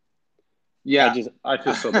 Yeah, I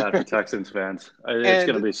feel so bad for Texans fans. It's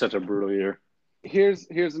going to be such a brutal year. Here's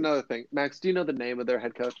another thing, Max. Do you know the name of their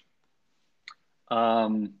head coach? Do I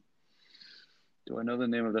know the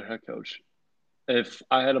name of their head coach? If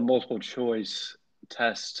I had a multiple choice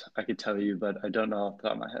test, I could tell you, but I don't know off the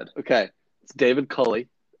top of my head. Okay, it's David Culley.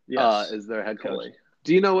 Yes, is their head coach. Culley.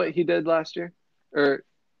 Do you know what he did last year, or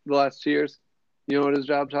the last 2 years? You know what his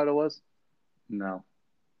job title was? No.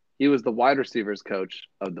 He was the wide receivers coach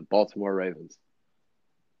of the Baltimore Ravens.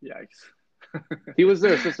 Yikes. He was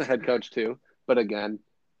their assistant head coach too, but again,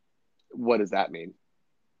 what does that mean?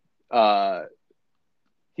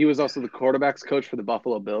 He was also the quarterbacks coach for the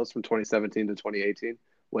Buffalo Bills from 2017 to 2018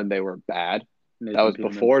 when they were bad. That was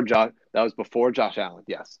before Josh Allen.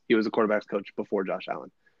 Yes, he was a quarterbacks coach before Josh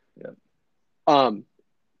Allen. Yeah.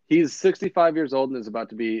 He's 65 years old and is about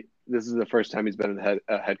to be. This is the first time he's been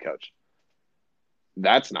a head coach.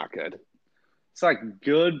 That's not good. It's not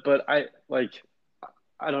good, but I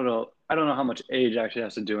don't know. I don't know how much age actually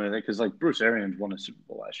has to do anything because Bruce Arians won a Super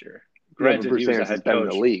Bowl last year. Granted, Bruce Arians has been in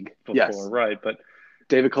the league before, yes, right? But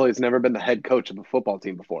David Culley's never been the head coach of a football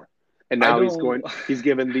team before, and now he's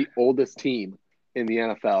given the oldest team in the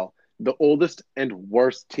NFL, the oldest and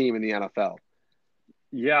worst team in the NFL.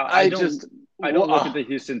 Yeah, I don't look at the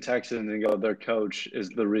Houston Texans and go, their coach is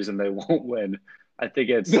the reason they won't win. I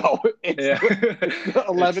think it's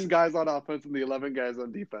 11 guys on offense and the 11 guys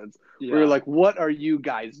on defense. Yeah. We're like, what are you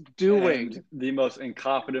guys doing? And the most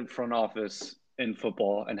incompetent front office in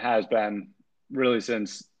football and has been really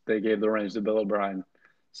since they gave the reins to Bill O'Brien.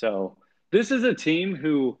 So this is a team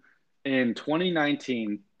who in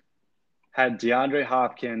 2019 had DeAndre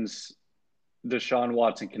Hopkins, Deshaun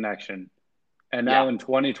Watson connection. And now in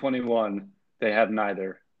 2021, they have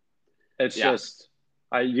neither. It's just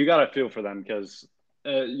you got to feel for them because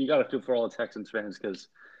you got to feel for all the Texans fans because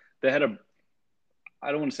they had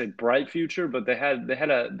I don't want to say bright future, but they had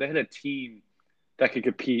a team that could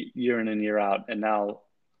compete year in and year out, and now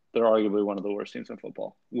they're arguably one of the worst teams in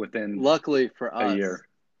football within. Luckily for us, a year.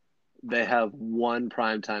 They have one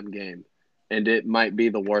primetime game, and it might be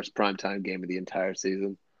the worst primetime game of the entire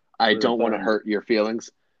season. I don't want to hurt your feelings,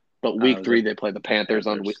 but week 3 they play the Panthers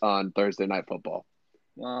on Thursday Night Football.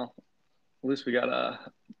 Well, at least we got the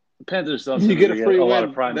Panthers don't you get a free a win lot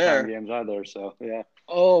of primetime games either. So yeah.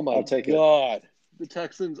 Oh my God, the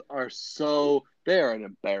Texans are they are an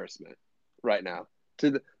embarrassment right now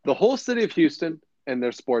to the whole city of Houston and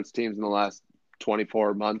their sports teams in the last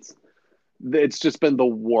 24 months. It's just been the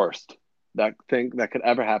worst that could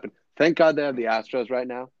ever happen. Thank God they have the Astros right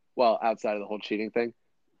now. Well, outside of the whole cheating thing,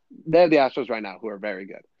 they have the Astros right now who are very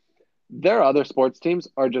good. Their other sports teams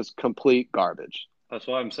are just complete garbage. That's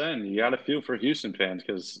what I'm saying. You got to feel for Houston fans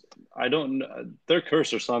because they're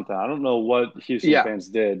cursed or something. I don't know what Houston fans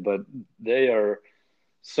did, but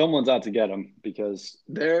someone's out to get them because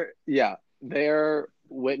they're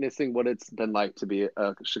witnessing what it's been like to be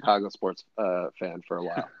a Chicago sports fan for a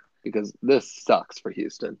while because this sucks for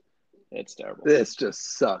Houston. It's terrible. This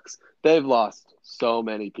just sucks. They've lost so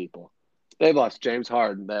many people. They've lost James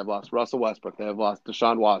Harden. They have lost Russell Westbrook. They have lost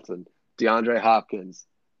Deshaun Watson, DeAndre Hopkins,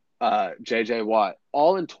 J.J. Watt,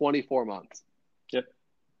 all in 24 months. Yep.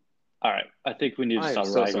 All right. I think we need to stop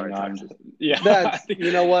ragging on. Yeah.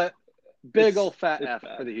 You know what? Big old fat F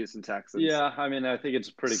for the Houston Texans. Yeah. I mean, I think it's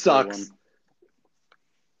a pretty sucks. Cool one.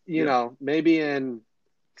 You know, maybe in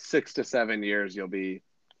 6 to 7 years you'll be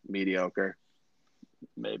mediocre.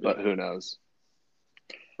 Maybe. But who knows?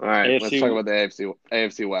 All right, let's talk about the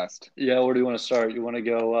AFC West. Yeah, where do you want to start? You want to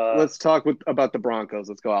go? Let's talk about the Broncos.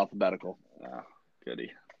 Let's go alphabetical. Oh,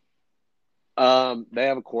 goody. They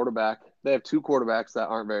have a quarterback. They have two quarterbacks that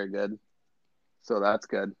aren't very good, so that's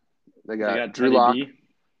good. They got Drew Teddy Lock B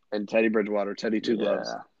and Teddy Bridgewater. Teddy Two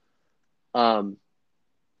Gloves.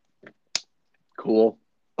 Cool.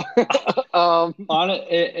 In all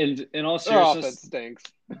seriousness, offense stinks.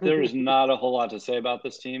 There is not a whole lot to say about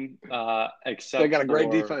this team, except they got a great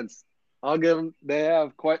defense. I'll give them.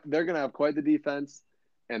 They're going to have quite the defense,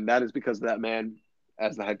 and that is because of that man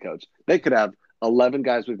as the head coach. They could have 11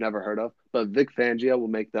 guys we've never heard of, but Vic Fangio will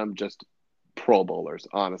make them just Pro Bowlers,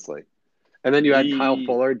 honestly. And then you had Kyle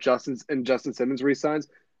Fuller, Justin Simmons resigns.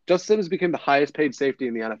 Justin Simmons became the highest paid safety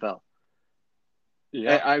in the NFL.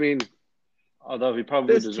 Yeah, I mean, although he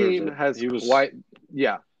probably this deserves team it. has quite.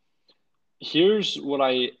 Yeah. Here's what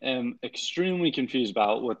I am extremely confused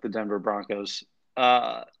about with the Denver Broncos.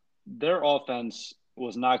 Their offense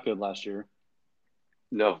was not good last year.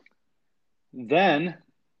 No. Then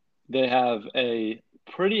they have a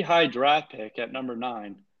pretty high draft pick at number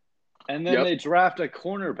 9, and then they draft a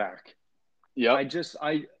cornerback. Yep.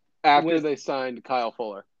 After they signed Kyle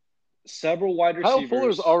Fuller. Several wide receivers. Kyle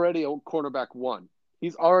Fuller's already a cornerback 1.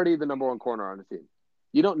 He's already the number 1 corner on the team.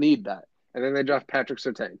 You don't need that. And then they draft Patrick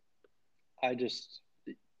Surtain. I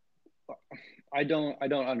don't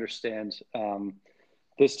understand.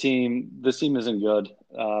 This team isn't good.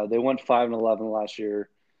 They went 5-11 last year.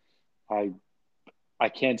 I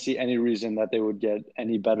can't see any reason that they would get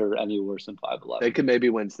any better, any worse than 5-11. They could maybe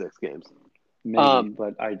win 6 games. Maybe,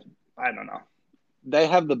 but I don't know. They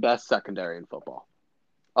have the best secondary in football.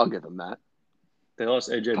 I'll give them that. They lost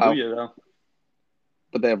AJ Bouye, though.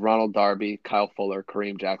 But they have Ronald Darby, Kyle Fuller,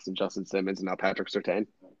 Kareem Jackson, Justin Simmons, and now Patrick Surtain.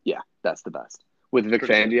 Yeah, that's the best. With Vic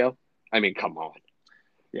Fangio, I mean, come on.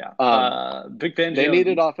 Yeah. Vic Fangio. They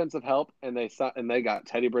needed offensive help, and they got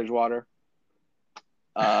Teddy Bridgewater,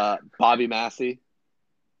 Bobby Massey,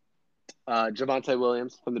 Javonte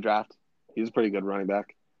Williams from the draft. He's a pretty good running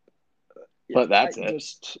back. But that's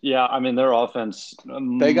it. I mean, their offense.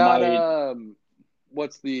 They got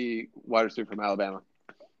what's the wide receiver from Alabama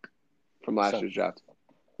from last year's draft?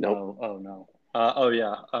 Nope. Oh no.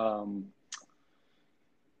 Yeah.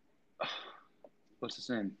 What's his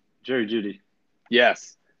name? Jerry Jeudy.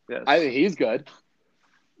 Yes. I think he's good.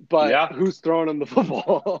 But who's throwing him the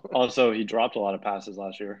football? Also, he dropped a lot of passes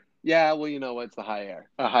last year. Yeah, well, it's the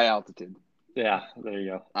high altitude. Yeah, there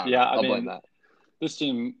you go. I'll blame that. This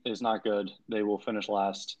team is not good. They will finish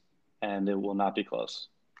last, and it will not be close.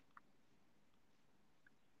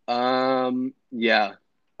 Yeah.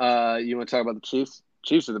 You want to talk about the Chiefs?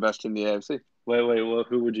 Chiefs are the best team in the AFC. Wait. Well,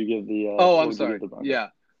 who would you give the? I'm sorry. Yeah,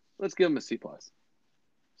 let's give them a C+.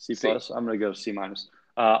 C+. I'm going to go C-.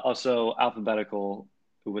 Also, alphabetical.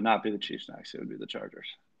 It would not be the Chiefs next. It would be the Chargers,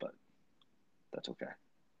 but that's okay.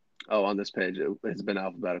 Oh, on this page, it's been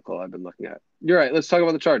alphabetical. I've been looking at. You're right. Let's talk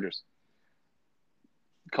about the Chargers.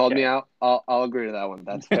 Called me out. I'll agree to that one.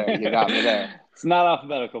 That's fair. You got me there. It's not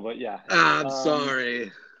alphabetical, but yeah. I'm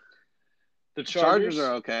sorry. The Chargers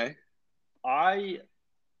are okay. I'm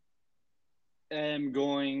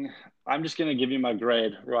just going to give you my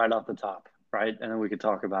grade right off the top, right? And then we can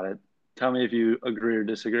talk about it. Tell me if you agree or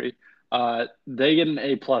disagree. They get an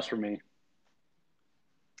A+ for me.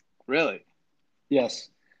 Really? Yes.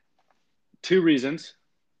 2 reasons.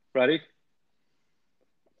 Ready?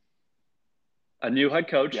 A new head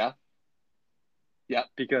coach. Yeah.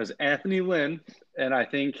 Because Anthony Lynn, and I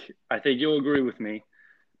think you'll agree with me,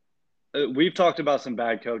 we've talked about some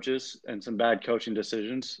bad coaches and some bad coaching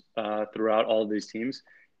decisions throughout all of these teams.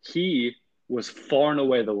 He was far and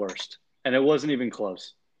away the worst, and it wasn't even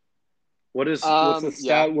close. What's the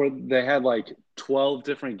stat where they had like 12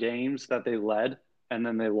 different games that they led, and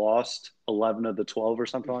then they lost 11 of the 12 or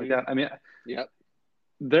something like that? I mean,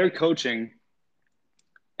 their coaching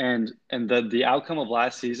and the outcome of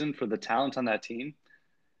last season for the talent on that team,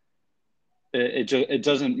 it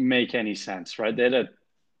doesn't make any sense, right?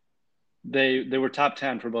 They were top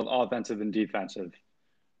 10 for both offensive and defensive.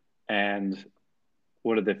 And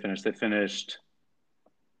what did they finish? They finished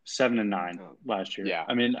 7-9 last year. Yeah.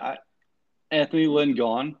 I mean, Anthony Lynn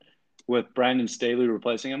gone with Brandon Staley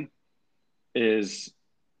replacing him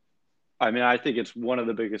I think it's one of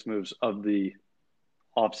the biggest moves of the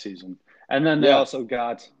offseason. And then they also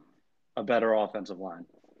got a better offensive line,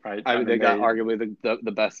 right? I mean, they got arguably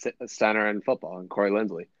the best center in football in Corey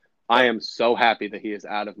Linsley. I am so happy that he is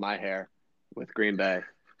out of my hair with Green Bay.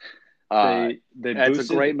 It's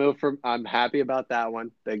a great move. I'm happy about that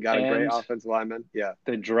one. They got a great offensive lineman. Yeah.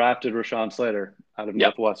 They drafted Rashawn Slater out of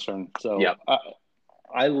Northwestern. So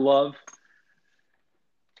I love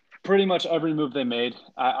pretty much every move they made.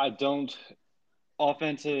 I don't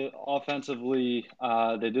Offensively,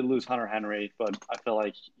 they did lose Hunter Henry, but I feel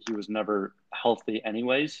like he was never healthy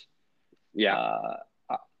anyways. Yeah.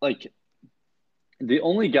 Like the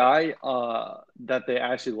only guy that they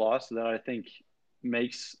actually lost that I think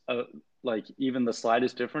makes like even the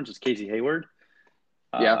slightest difference is Casey Hayward.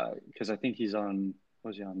 Yeah. Because I think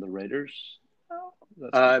was he on the Raiders?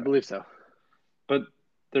 I believe so. But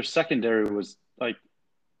their secondary was like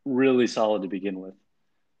really solid to begin with.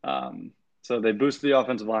 So they boosted the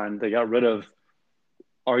offensive line. They got rid of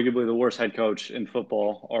arguably the worst head coach in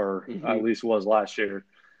football, or at least was last year.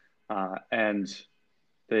 And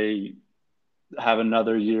they have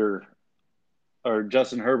another year, or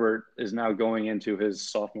Justin Herbert is now going into his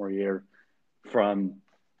sophomore year from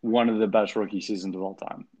one of the best rookie seasons of all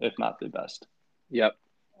time, if not the best. Yep.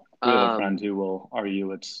 We have a friend who will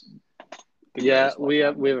argue it's we have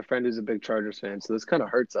a friend who's a big Chargers fan, so this kind of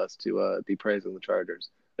hurts us to be praising the Chargers.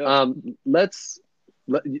 Yep. Let's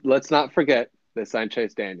not forget they signed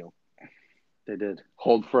Chase Daniel. They did.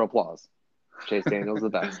 Hold for applause. Chase Daniel's the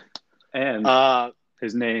best. And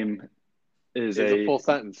his name is a full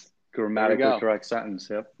sentence. Grammatically correct sentence.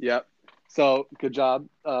 Yep. So good job,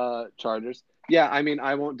 Chargers. Yeah, I mean,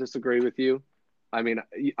 I won't disagree with you. I mean,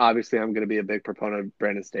 obviously, I'm going to be a big proponent of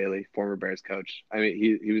Brandon Staley, former Bears coach. I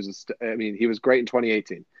mean, he was great in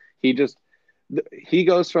 2018. He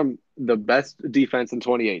goes from the best defense in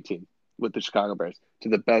 2018 with the Chicago Bears to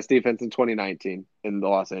the best defense in 2019 in the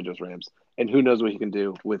Los Angeles Rams. And who knows what he can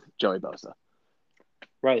do with Joey Bosa.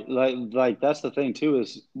 Right. Like that's the thing, too,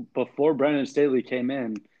 is before Brandon Staley came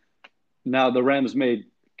in, now the Rams made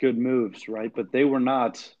good moves, right? But they were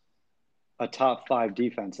not a top 5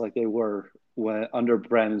 defense like they were when under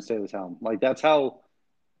Brandon Staley's helm. Like that's how.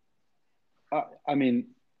 I mean,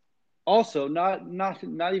 also not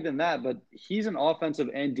even that, but he's an offensive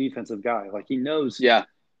and defensive guy. Like he knows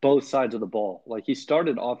both sides of the ball. Like he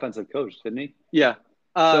started offensive coach, didn't he? Yeah.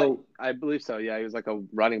 So I believe so. Yeah, he was like a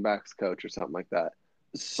running backs coach or something like that.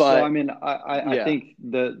 So I mean, I think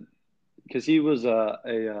that because he was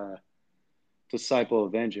a disciple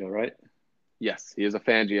of Fangio, right? Yes, he is a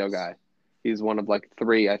Fangio guy. He's one of like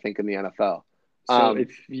 3, I think, in the NFL. So if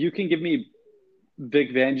you can give me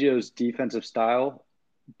Vic Fangio's defensive style,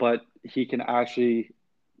 but he can actually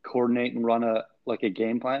coordinate and run a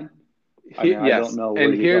game plan. I mean, I don't know.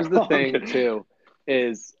 And here's the thing too,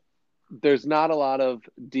 is there's not a lot of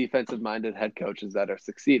defensive-minded head coaches that are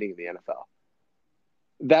succeeding in the NFL.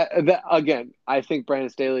 That again, I think Brandon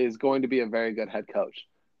Staley is going to be a very good head coach,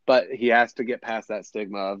 but he has to get past that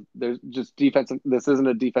stigma of there's just defensive. This isn't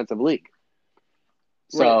a defensive league.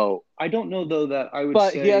 So I don't know though that I would.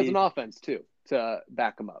 But he has an offense too to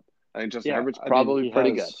back him up. I think Justin Herbert's probably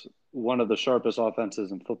pretty good. One of the sharpest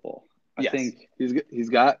offenses in football. I think he's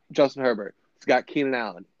got Justin Herbert. He's got Keenan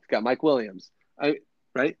Allen. He's got Mike Williams.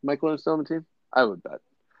 Right? Mike Williams still on the team? I would bet.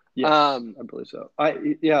 Yes, I believe so. I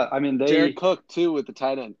mean, Jared Cook too with the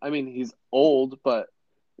tight end. I mean, he's old, but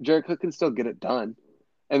Jared Cook can still get it done.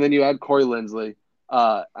 And then you add Corey Linsley.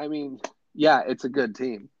 I mean, yeah, it's a good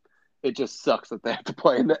team. It just sucks that they have to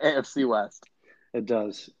play in the AFC West. It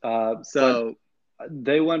does. So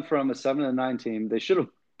they went from a 7-9 team. They should have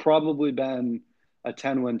probably been a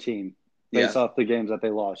 10-win team based off the games that they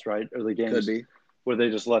lost, right? Or the games where they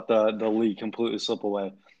just let the league completely slip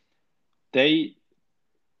away. I'd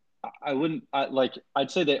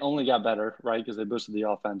say they only got better, right? Because they boosted the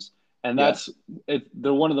offense. And that's it.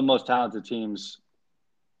 They're one of the most talented teams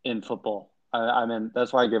in football. I mean,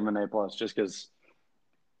 that's why I give them an A+, just because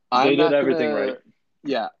they did everything right.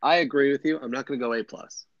 Yeah, I agree with you. I'm not going to go A+.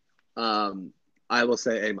 I will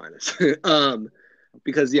say A-.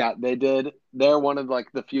 Because they did. They're one of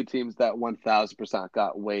like the few teams that 1,000%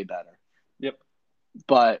 got way better. Yep.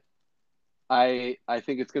 But I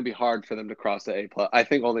think it's going to be hard for them to cross the A+. I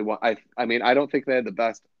think only one. I mean, I don't think they had the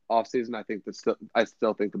best offseason. I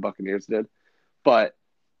still think the Buccaneers did. But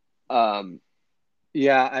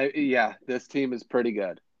this team is pretty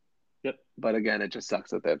good. Yep. But again, it just sucks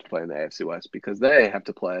that they have to play in the AFC West because they have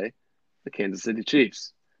to play the Kansas City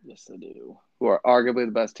Chiefs. Yes, they do. Who are arguably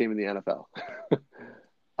the best team in the NFL.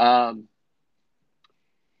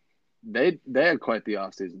 They had quite the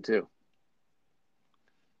offseason too.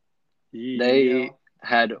 They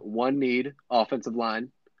had one need, offensive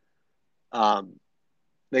line.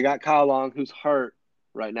 They got Kyle Long, who's hurt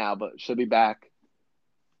right now, but should be back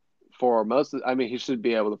for he should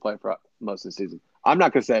be able to play for most of the season. I'm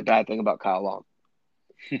not going to say a bad thing about Kyle Long.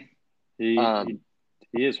 He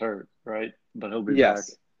is hurt, right? But he'll be back.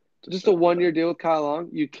 Just a 1-year deal with Kyle Long.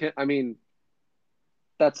 You can't. I mean,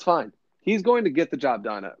 that's fine. He's going to get the job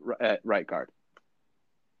done at right guard.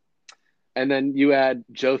 And then you add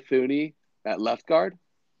Joe Thuney at left guard,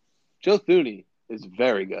 Joe Thuney is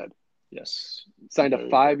very good. Yes. Signed a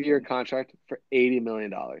 5-year contract for $80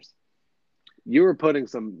 million. You were putting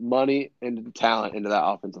some money and talent into that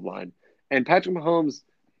offensive line. And Patrick Mahomes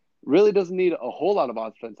really doesn't need a whole lot of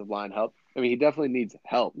offensive line help. I mean, he definitely needs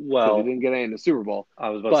help because he didn't get any in the Super Bowl. I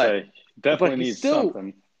was about to say, definitely needs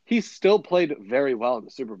something. He still played very well in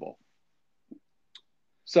the Super Bowl.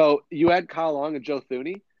 So you add Kyle Long and Joe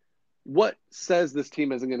Thuney. What says this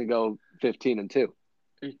team isn't going to go 15-2?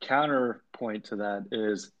 A counterpoint to that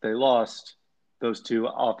is they lost those two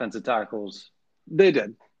offensive tackles. They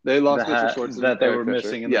did. They lost Mitchell Schwartz that they were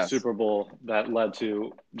missing in the Super Bowl. That led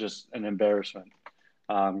to just an embarrassment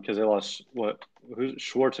because they lost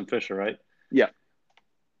Schwartz and Fisher, right? Yeah.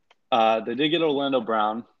 They did get Orlando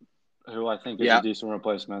Brown, who I think is a decent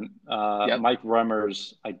replacement. Mike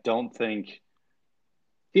Remmers, I don't think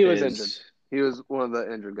he was injured. He was one of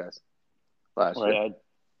the injured guys last year. I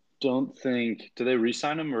don't think. Did they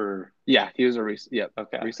re-sign him or? Yeah, he was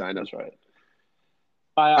okay, re-signed him. That's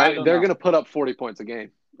right. They're going to put up 40 points a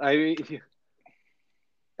game. I mean,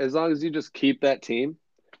 as long as you just keep that team,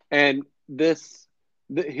 and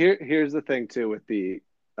here's the thing too with the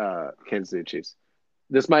Kansas City Chiefs.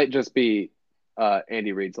 This might just be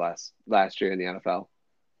Andy Reid's last year in the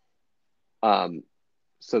NFL.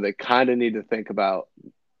 So they kind of need to think about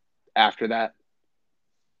after that.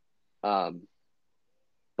 But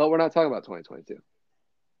we're not talking about 2022.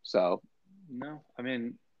 So no, I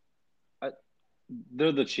mean,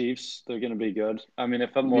 they're the Chiefs. They're going to be good. I mean,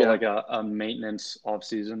 it felt more like a maintenance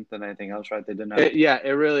offseason than anything else, right? They didn't have. It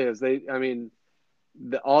really is.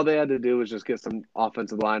 All they had to do was just get some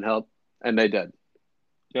offensive line help, and they did.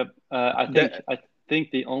 Yep. I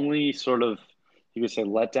think the only sort of, you could say,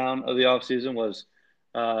 letdown of the offseason was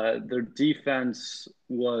their defense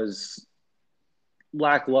was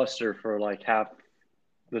lackluster for like half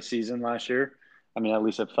the season last year. I mean, at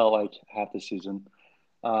least it felt like half the season.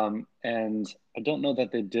 And I don't know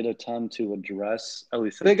that they did a ton to address, at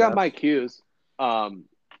least they got Mike Hughes,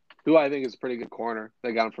 who I think is a pretty good corner.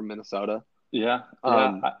 They got him from Minnesota. Yeah.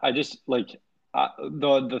 I just like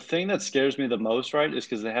the thing that scares me the most, right, is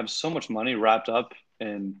because they have so much money wrapped up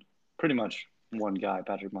in pretty much one guy,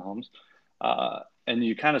 Patrick Mahomes. And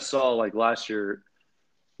you kind of saw like last year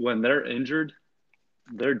when they're injured,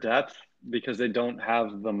 their depth, because they don't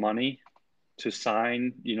have the money to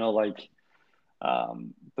sign,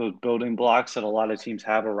 those building blocks that a lot of teams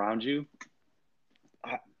have around you.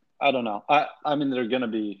 I don't know. I mean, they're going to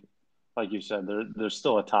be, like you said, they're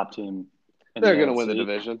still a top team. They're going to win the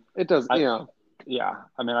division. It does, Yeah.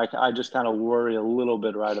 I mean, I just kind of worry a little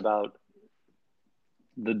bit, right, about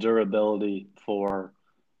the durability for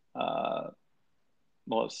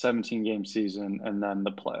 17-game season and then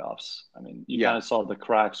the playoffs. I mean, you kind of saw the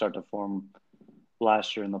cracks start to form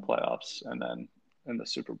last year in the playoffs and then in the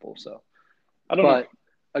Super Bowl. So I don't know. But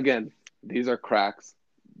again, these are cracks.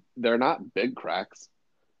 They're not big cracks.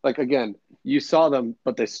 Like, again, you saw them,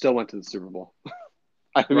 but they still went to the Super Bowl.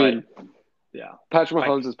 I mean, yeah. Patrick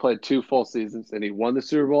Mahomes has played 2 full seasons, and he won the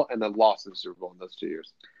Super Bowl and then lost the Super Bowl in those 2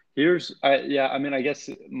 years. I guess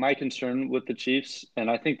my concern with the Chiefs, and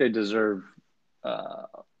I think they deserve a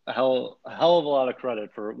hell of a lot of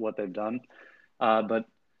credit for what they've done, but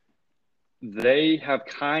they have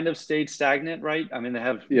kind of stayed stagnant, right? I mean, they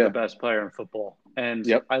have the best player in football. And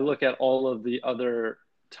I look at all of the other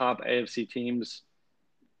top AFC teams,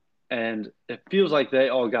 and it feels like they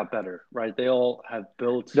all got better, right? They all have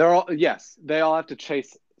built. They all have to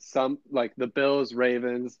chase some, like the Bills,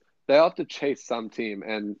 Ravens. They all have to chase some team.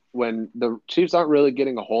 And when the Chiefs aren't really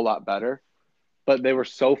getting a whole lot better, but they were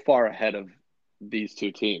so far ahead of these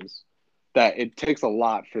 2 teams that it takes a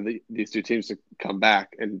lot for these 2 teams to come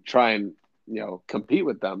back and try and, compete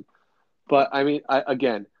with them. But, I mean,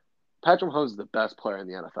 again, Patrick Mahomes is the best player in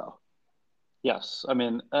the NFL. Yes. I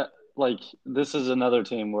mean, this is another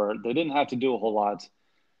team where they didn't have to do a whole lot.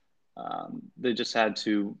 They just had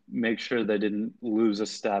to make sure they didn't lose a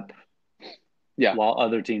step while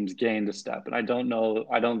other teams gained a step. And I don't know.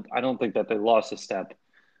 I don't think that they lost a step.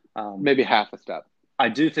 Maybe half a step. I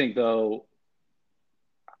do think that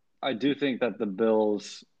the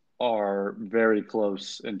Bills are very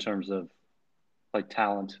close in terms of like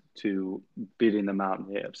talent to beating them out in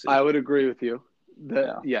the AFC. I would agree with you.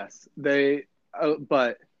 Yes, they.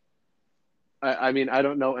 But I mean, I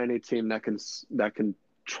don't know any team that can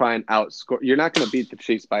try and outscore. You're not going to beat the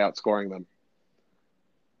Chiefs by outscoring them.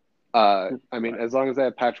 I mean, as long as they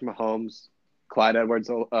have Patrick Mahomes, Clyde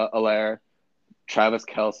Edwards-Helaire, Travis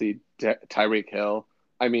Kelce, Tyreek Hill.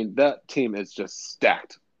 I mean, that team is just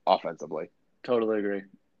stacked offensively. Totally agree.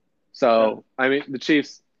 So, I mean, the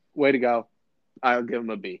Chiefs, way to go. I'll give them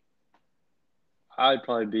a B. I'd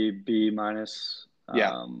probably be B minus.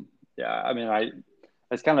 Yeah. Yeah. I mean,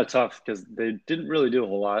 it's kind of tough because they didn't really do a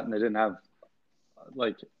whole lot, and they didn't have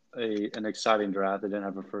like an exciting draft. They didn't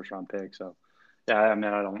have a first round pick, so yeah. I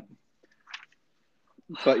mean, I don't.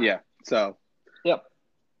 But yeah, so. Yep.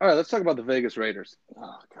 All right, let's talk about the Vegas Raiders.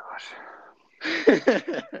 Oh gosh.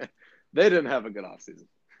 They didn't have a good offseason.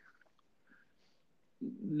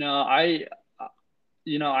 No, I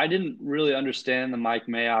didn't really understand the Mike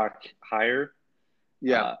Mayock hire.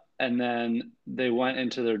 Yeah. And then they went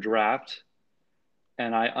into their draft,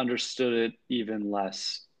 and I understood it even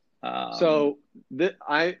less. So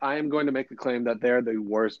I am going to make the claim that they're the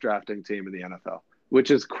worst drafting team in the NFL,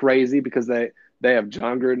 which is crazy because they have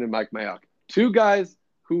John Gruden and Mike Mayock, two guys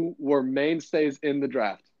who were mainstays in the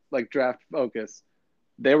draft, like draft focus.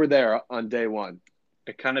 They were there on day one.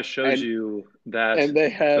 It kind of shows you that they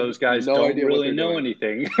had those guys no don't idea really know doing.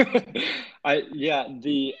 anything.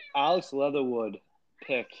 The Alex Leatherwood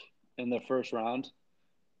pick in the first round,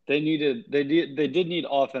 they did need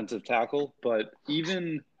offensive tackle, but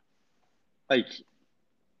even like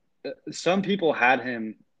some people had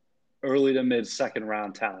him early to mid second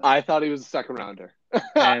round talent. I thought he was a second rounder.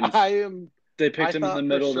 And they picked him in the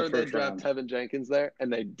middle of the first round. They'd draft Tevin Jenkins there,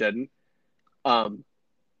 and they didn't.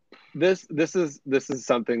 This is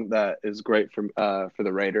something that is great for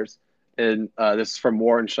the Raiders, and this is from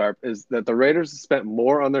Warren Sharp, is that the Raiders have spent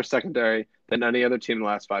more on their secondary than any other team in the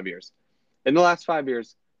last 5 years. In the last 5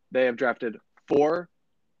 years, they have drafted 4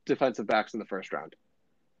 defensive backs in the first round,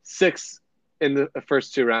 6 in the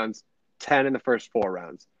first 2 rounds, 10 in the first 4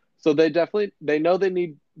 rounds. So they know they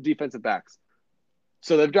need defensive backs.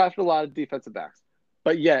 So they've drafted a lot of defensive backs.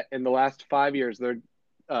 But yet, in the last 5 years, their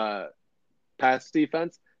pass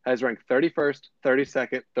defense has ranked 31st,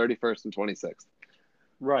 32nd, 31st, and 26th.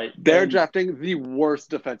 Right. They're drafting the worst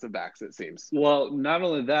defensive backs, it seems. Well, not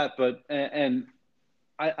only that, but and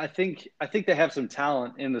I think they have some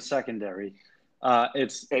talent in the secondary.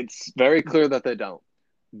 It's very clear that they don't.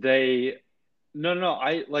 No.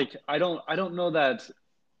 I don't know that.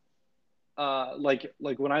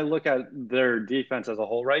 Like when I look at their defense as a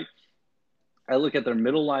whole, right? I look at their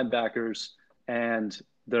middle linebackers and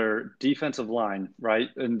their defensive line, right?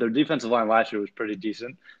 And their defensive line last year was pretty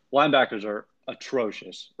decent. Linebackers are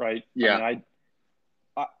atrocious, right? Yeah.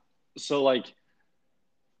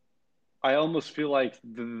 I almost feel like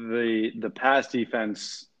the pass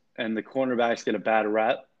defense and the cornerbacks get a bad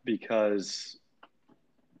rap because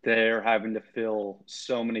they're having to fill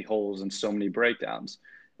so many holes and so many breakdowns.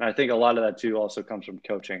 And I think a lot of that too also comes from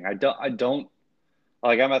coaching. I don't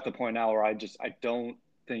like, I'm at the point now where I don't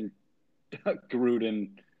think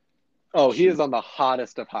Gruden. Oh, he is on the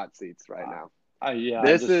hottest of hot seats right now.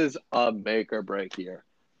 This is a make or break year.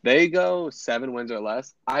 They go 7 wins or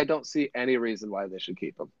less. I don't see any reason why they should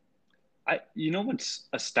keep him. You know what's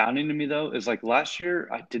astounding to me though is like last year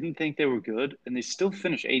I didn't think they were good, and they still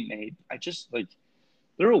finished 8-8. I just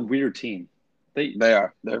they're a weird team. They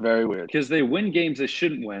are. They're very weird because they win games they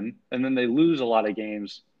shouldn't win, and then they lose a lot of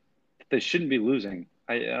games they shouldn't be losing.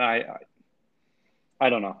 I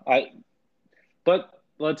don't know. But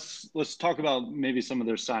let's talk about maybe some of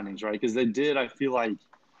their signings, right? Because I feel like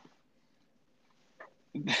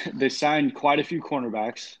they signed quite a few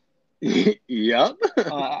cornerbacks. Yep.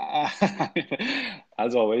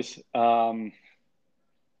 As always.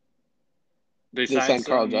 They signed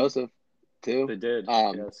Carl Joseph too. They did.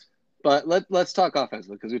 Yes. But let's talk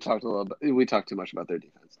offensively because we talked too much about their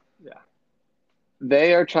defense. Yeah.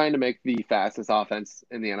 They are trying to make the fastest offense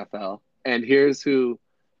in the NFL. And here's who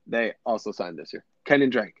they also signed this year. Kenyon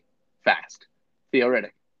Drake, fast. Theo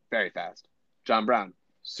Riddick, very fast. John Brown,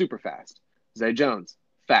 super fast. Zay Jones,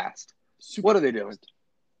 fast. What are they doing?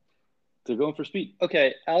 They're going for speed.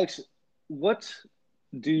 Okay, Alex, what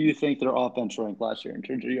do you think their offense ranked last year in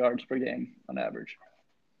terms of yards per game on average?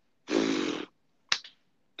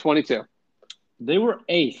 22. They were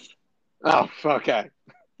 8th. Oh, okay.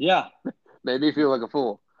 Yeah. Made me feel like a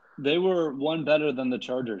fool. They were one better than the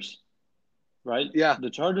Chargers, right? Yeah. The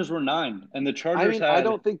Chargers were 9, and the Chargers I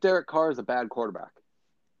don't think Derek Carr is a bad quarterback.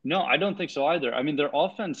 No, I don't think so either. I mean, their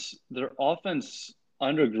offense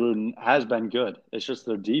under Gruden has been good. It's just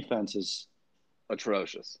their defense is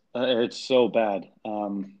atrocious. It's so bad.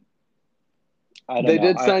 They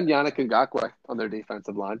did sign Yannick Ngakoue on their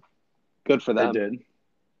defensive line. Good for them.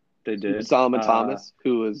 They did. Solomon Thomas,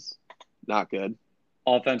 who is not good.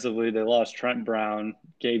 Offensively, they lost Trent Brown,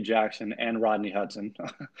 Gabe Jackson, and Rodney Hudson.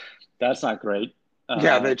 That's not great.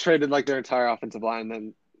 Yeah, they traded their entire offensive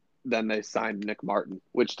line, then they signed Nick Martin,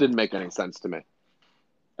 which didn't make any sense to me.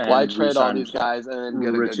 Why trade all these guys and then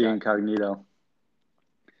get a Richie good guy? Incognito,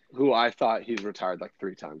 who I thought he's retired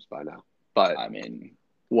 3 times by now. But I mean,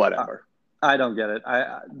 whatever. I don't get it.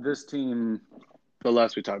 This team. The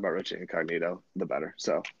less we talk about Richie Incognito, the better.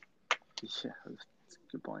 So, yeah, that's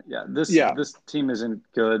a good point. Yeah, this team isn't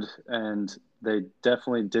good, and they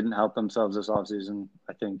definitely didn't help themselves this offseason.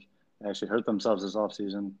 I think they actually hurt themselves this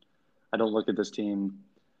offseason. I don't look at this team,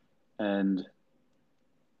 and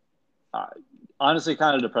honestly,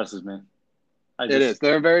 kind of depresses me. It is.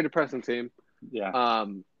 They're a very depressing team. Yeah.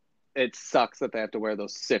 It sucks that they have to wear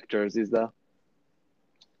those sick jerseys, though.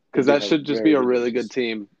 Because that should just be a really good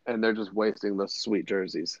team, and they're just wasting those sweet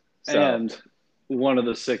jerseys. So. And one of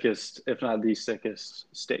the sickest, if not the sickest,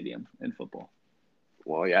 stadium in football.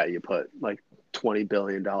 Well, yeah, you put like $20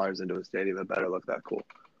 billion into a stadium, it better look that cool.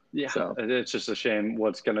 Yeah, so it's just a shame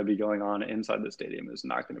what's going to be going on inside the stadium is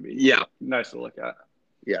not going to be nice to look at.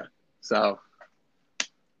 Yeah. So,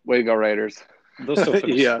 way to go, Raiders. They'll still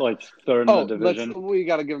finish like third in the division. We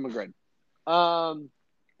got to give them a grade.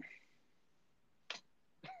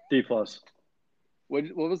 D+.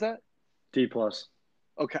 What was that? D+.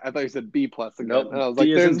 Okay, I thought you said B+ again. Nope. And I was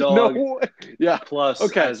D like, there's dog, no way. Yeah. Plus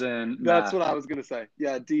as in That's math. what I was going to say.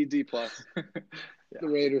 Yeah, D+. The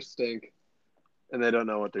Raiders stink, and they don't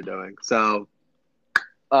know what they're doing. So,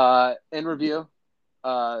 in review,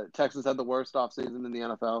 Texas had the worst offseason in the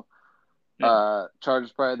NFL. Yeah.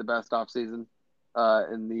 Chargers probably the best offseason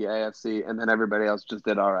in the AFC, and then everybody else just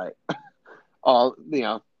did all right.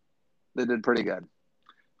 They did pretty good.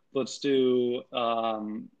 Let's do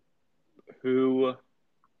who.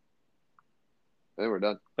 They were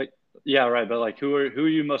done. Yeah, right. But who are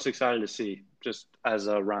you most excited to see, just as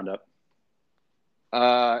a roundup?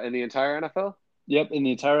 In the entire NFL? Yep, in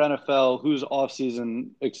the entire NFL, whose offseason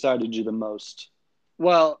excited you the most?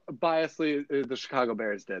 Well, biasly, the Chicago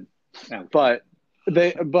Bears did. Okay.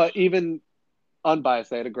 But even unbiased,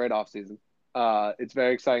 they had a great offseason. It's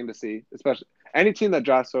very exciting to see, especially any team that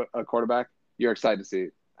drafts a quarterback, you're excited to see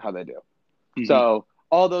how they do. Mm-hmm. So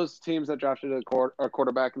all those teams that drafted a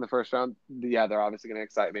quarterback in the first round, they're obviously going to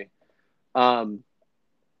excite me. I'm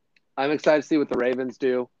excited to see what the Ravens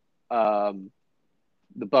do.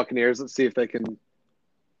 The Buccaneers, let's see if they can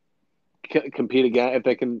compete again, if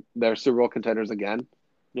they're Super Bowl contenders again.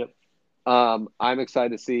 Yep. I'm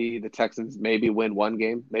excited to see the Texans maybe win one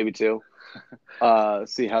game, maybe two.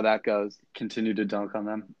 See how that goes. Continue to dunk on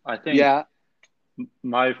them. I think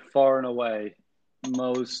my far and away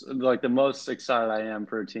the most excited I am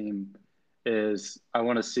for a team is I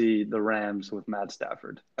want to see the Rams with Matt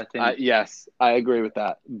Stafford. I think yes, I agree with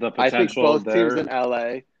that. The potential I think both teams in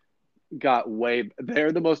LA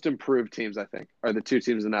they're the most improved teams, I think, are the two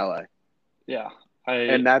teams in LA. Yeah.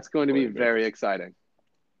 And that's going to be very exciting.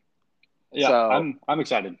 Yeah, so, I'm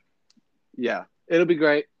excited. Yeah. It'll be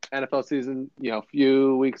great. NFL season, a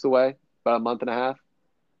few weeks away, about a month and a half.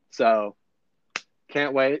 So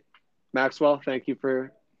can't wait. Maxwell, thank you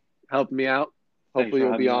for helping me out. Hopefully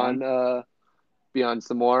you'll be on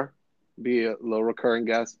some more. Be a little recurring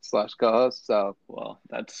guest / co-host. So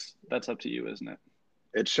that's up to you, isn't it?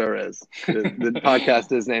 It sure is. The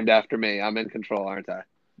podcast is named after me. I'm in control, aren't I?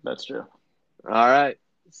 That's true. All right.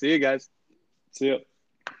 See you guys. See you.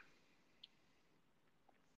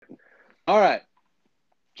 All right.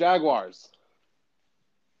 Jaguars.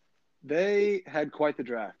 They had quite the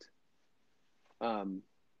draft.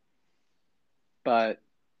 But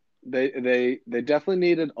they definitely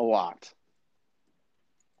needed a lot.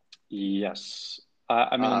 Yes.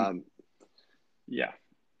 I mean, yeah,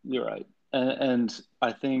 you're right. And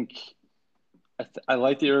I think I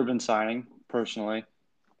like the Urban signing, personally.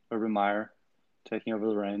 Urban Meyer taking over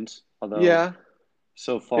the reins. Although,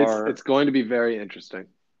 so far it's going to be very interesting.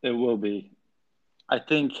 It will be. I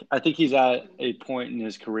think he's at a point in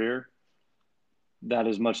his career that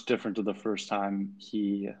is much different to the first time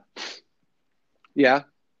he. Yeah,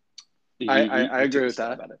 I agree with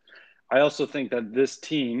that. I also think that this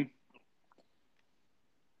team,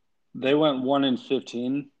 they went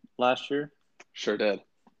 1-15 last year. Sure did.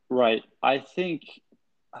 Right. I think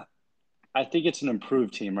it's an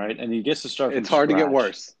improved team, right? And he gets to start from It's hard to get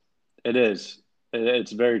worse. It is.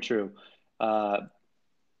 It's very true.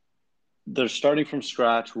 They're starting from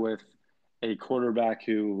scratch with a quarterback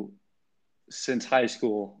who, since high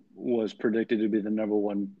school, was predicted to be the number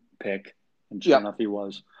one pick. And sure enough, he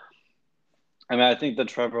was. I mean, I think the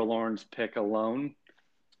Trevor Lawrence pick alone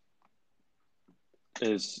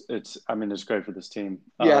it's great for this team.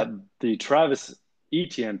 Yeah. The Travis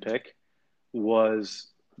Etienne pick was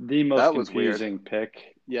the most confusing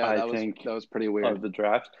pick. Yeah, I think that was pretty weird of the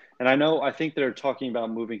draft. And I think they're talking about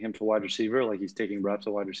moving him to wide receiver, like he's taking reps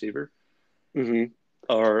at wide receiver,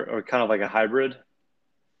 or kind of like a hybrid,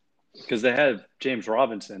 because they have James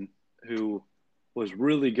Robinson, who was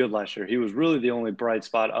really good last year. He was really the only bright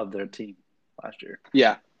spot of their team last year.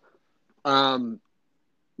 Yeah.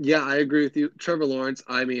 Yeah, I agree with you. Trevor Lawrence,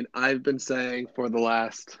 I mean, I've been saying for the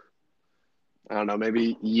last, I don't know,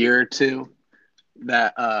 maybe year or two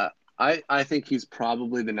that I think he's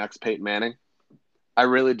probably the next Peyton Manning. I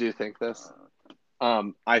really do think this.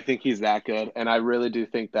 I think he's that good, and I really do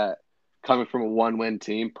think that coming from a 1-win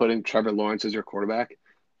team, putting Trevor Lawrence as your quarterback,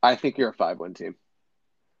 I think you're a 5-win team.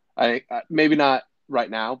 I maybe not right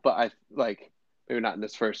now, but maybe not in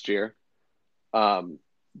this first year.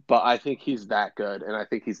 But I think he's that good, and I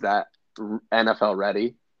think he's that NFL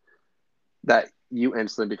ready that you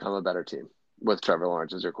instantly become a better team with Trevor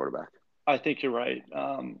Lawrence as your quarterback. I think you're right.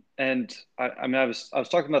 And I mean, I was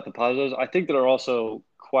talking about the positives. I think there are also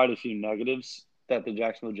quite a few negatives that the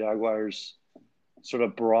Jacksonville Jaguars sort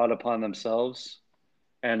of brought upon themselves.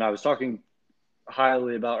 And I was talking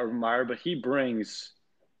highly about Urban Meyer, but he brings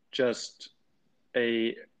just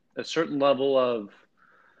a certain level of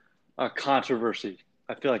controversy.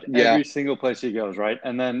 I feel like every single place he goes, right?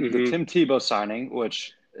 And then the Tim Tebow signing,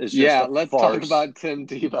 which is just a let's farce talk about Tim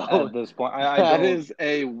Tebow at this point. That is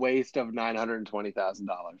a waste of $920,000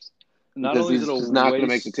 not because only is he's it a just not going to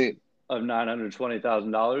make the team. Of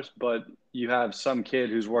 $920,000, but you have some kid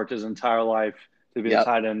who's worked his entire life to be a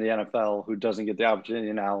tight end in the NFL who doesn't get the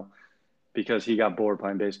opportunity now because he got bored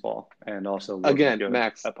playing baseball and also again,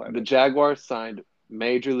 Max, the Jaguars signed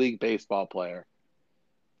Major League Baseball player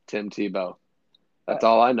Tim Tebow. That's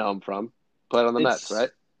all I know him from. Played on the Mets,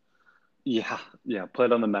 right? Yeah,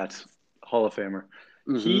 played on the Mets, Hall of Famer.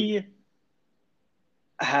 He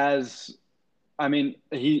has, I mean,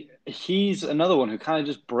 he's another one who kind of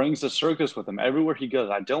just brings the circus with him everywhere he goes.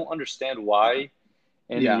 I don't understand why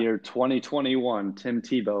in the year 2021, Tim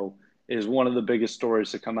Tebow is one of the biggest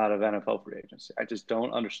stories to come out of NFL free agency. I just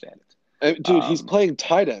don't understand it. Dude, he's playing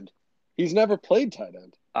tight end. He's never played tight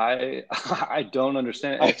end. I don't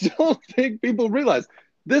understand it. I don't think people realize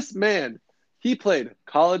this man, he played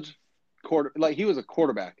college he was a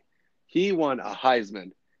quarterback. He won a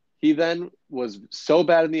Heisman. He then was so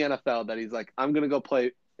bad in the NFL that he's like, I'm gonna go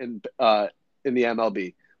play in the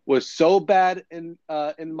MLB. Was so bad in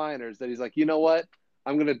minors that he's like, you know what?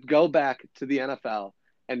 I'm gonna go back to the NFL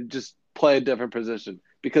and just play a different position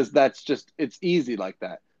because it's easy like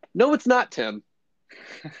that. No, it's not, Tim.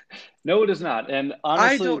 No, it is not. And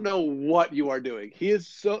honestly, I don't know what you are doing. He is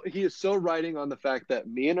so riding on the fact that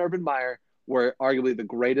me and Urban Meyer were arguably the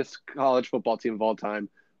greatest college football team of all time.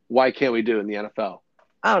 Why can't we do it in the NFL?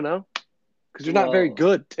 I don't know. Because you're not very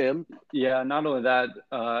good, Tim. Yeah, not only that,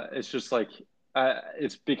 it's just like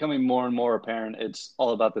it's becoming more and more apparent. It's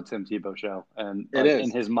all about the Tim Tebow show, and it is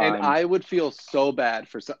in his mind. And I would feel so bad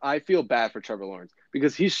I feel bad for Trevor Lawrence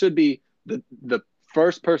because he should be the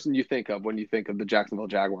first person you think of when you think of the Jacksonville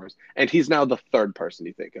Jaguars, and he's now the third person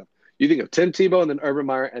you think of. You think of Tim Tebow and then Urban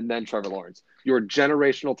Meyer and then Trevor Lawrence. You're a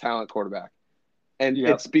generational talent quarterback, and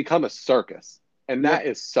it's become a circus, and that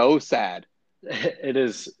is so sad. It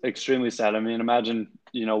is extremely sad. I mean, imagine,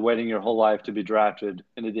 waiting your whole life to be drafted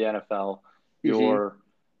into the NFL.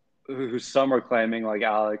 Who some are claiming, like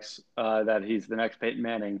Alex, that he's the next Peyton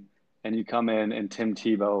Manning, and you come in and Tim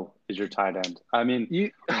Tebow is your tight end. I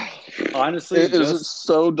mean, honestly, it is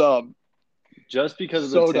so dumb. Just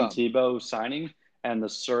because of the Tim Tebow signing and the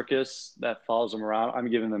circus that follows him around,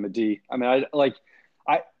 I'm giving them a D. I mean,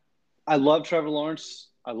 I love Trevor Lawrence.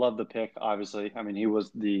 I love the pick, obviously. I mean, he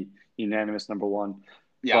was the unanimous number one.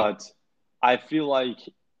 Yeah. But I feel like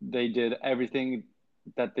they did everything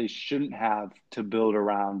that they shouldn't have to build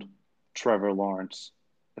around Trevor Lawrence,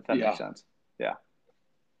 if that makes sense. Yeah.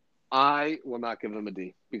 I will not give them a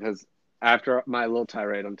D because after my little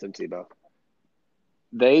tirade on Tim Tebow,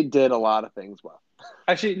 they did a lot of things well.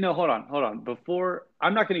 Actually, no, hold on. Before,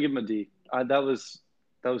 I'm not going to give him a D. That was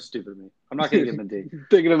stupid of me. I'm not going to give him a D.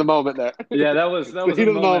 Thinking of the moment there. Yeah, that was a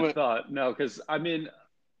moment thought. No, because I mean,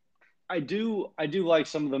 I do like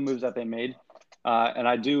some of the moves that they made, and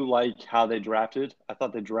I do like how they drafted. I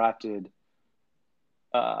thought they drafted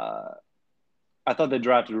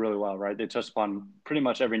really well, right? They touched upon pretty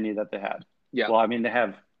much every need that they had. Yeah. Well, I mean, they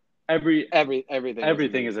have everything.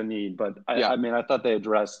 Everything is a need, but I mean, I thought they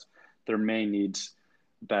addressed their main needs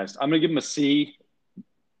best. I'm gonna give them a C.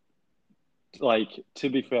 Like, to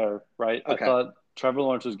be fair, right? Okay. I thought Trevor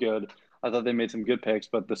Lawrence was good. I thought they made some good picks,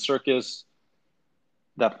 but the circus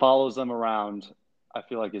that follows them around, I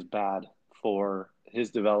feel like is bad for his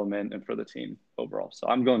development and for the team overall. So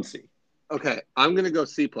I'm going C. Okay, I'm going to go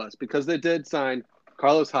C+ because they did sign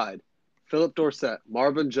Carlos Hyde, Philip Dorsett,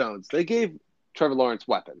 Marvin Jones. They gave Trevor Lawrence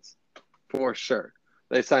weapons, for sure.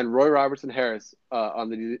 They signed Roy Robertson Harris on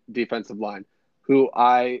the defensive line, who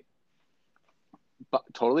I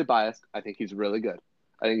totally biased. I think he's really good.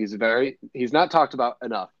 I think he's not talked about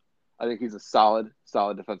enough. I think he's a solid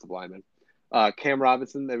defensive lineman. Cam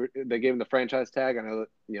Robinson, they gave him the franchise tag. I know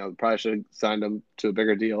that, probably should have signed him to a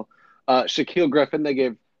bigger deal. Shaquille Griffin, they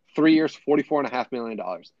gave 3 years, $44.5 million.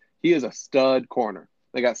 He is a stud corner.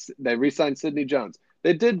 They re-signed Sidney Jones.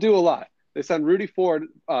 They did do a lot. They signed Rudy Ford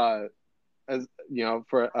as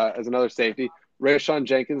another safety. Rayshon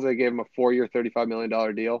Jenkins, they gave him a 4-year, $35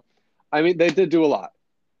 million deal. I mean, they did do a lot.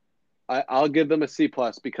 I'll give them a C+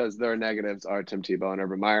 because their negatives are Tim Tebow and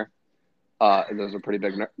Urban Meyer. And those are pretty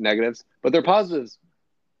big negatives. But their positives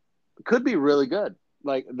could be really good.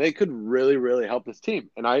 Like, they could really, really help this team.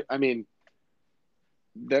 And I mean,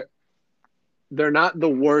 they're not the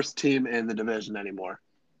worst team in the division anymore.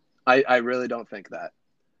 I really don't think that.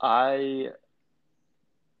 I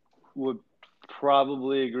would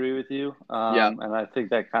probably agree with you. And I think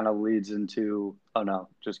that kind of leads into – oh, no,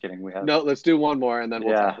 just kidding. No, let's do one more, and then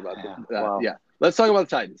we'll talk about that. Wow. Yeah. Let's talk about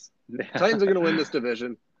the Titans. Titans are going to win this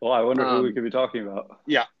division. Well, I wonder who we could be talking about.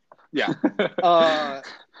 Yeah.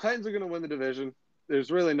 Titans are going to win the division. There's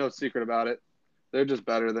really no secret about it. They're just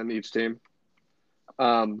better than each team.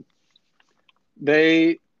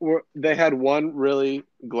 They had one really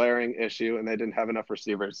glaring issue, and they didn't have enough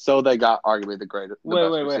receivers, so they got arguably the greatest. Wait,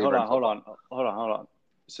 hold on.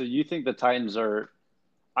 So you think the Titans are?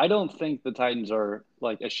 I don't think the Titans are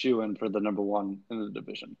like a shoo-in for the number one in the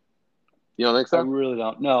division. You don't think so? I really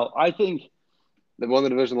don't. No, I think they've won the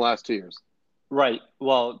division the last 2 years. Right.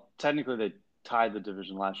 Well, technically they tied the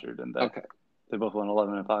division last year, didn't they? Okay. They both won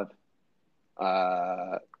 11-5.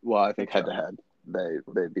 Well, I think head-to-head they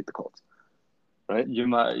beat the Colts. Right? You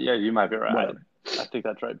might be right. I think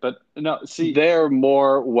that's right. But no, see, they're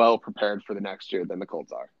more well prepared for the next year than the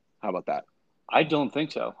Colts are. How about that? I don't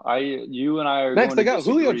think so. You and I are next. They got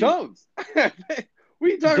disagree. Julio Jones. What are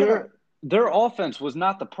you talking about? Their offense was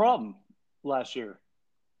not the problem last year.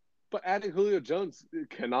 But adding Julio Jones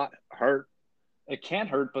cannot hurt. It can't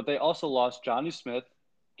hurt, but they also lost Johnny Smith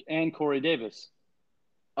and Corey Davis.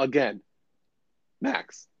 Again,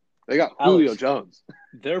 Max. They got Julio Jones.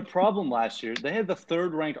 Their problem last year, they had the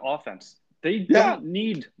third-ranked offense. They don't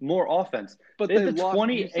need more offense. But they had the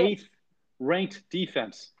 28th ranked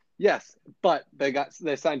defense. Yes, but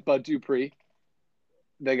they signed Bud Dupree.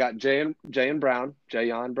 They got Jayon Brown,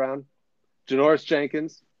 Janoris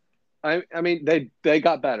Jenkins. I mean, they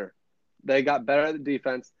got better. They got better at the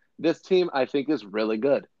defense. This team, I think, is really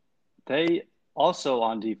good. They also,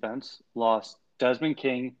 on defense, lost Desmond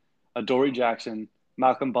King, Adoree Jackson,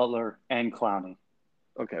 Malcolm Butler, and Clowney.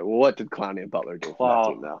 Okay, well, what did Clowney and Butler do for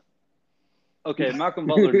that team now? Okay, Malcolm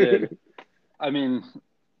Butler did. I mean,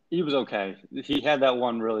 he was okay. He had that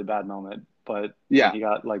one really bad moment, but he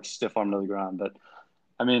got like stiff arm to the ground. But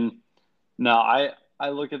I mean, no, I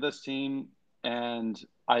look at this team and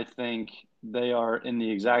I think they are in the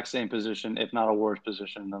exact same position, if not a worse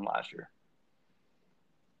position than last year.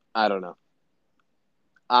 I don't know.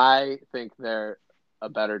 I think they're a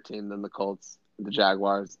better team than the Colts, the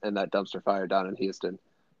Jaguars, and that dumpster fire down in Houston.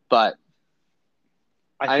 But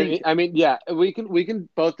I mean, yeah, we can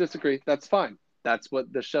both disagree. That's fine. That's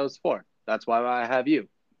what the show's for. That's why I have you.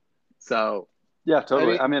 So yeah,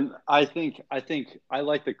 totally. I mean, I think I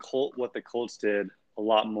like what the Colts did a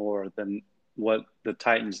lot more than what the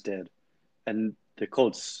Titans did, and the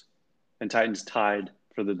Colts and Titans tied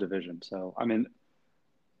for the division. So I mean,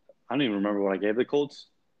 I don't even remember what I gave the Colts,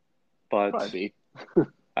 but probably.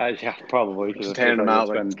 Probably just tearing them out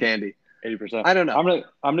like candy. 80%. I don't know.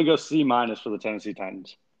 I'm gonna go C- for the Tennessee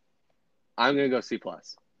Titans. I'm gonna go C+. Okay.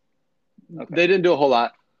 They didn't do a whole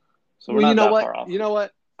lot. So we're not that far off. You know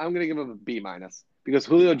what? I'm gonna give them a B- because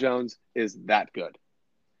Julio Jones is that good.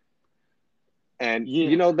 And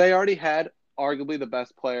they already had arguably the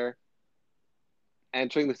best player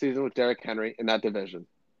entering the season with Derrick Henry in that division.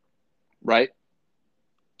 Right?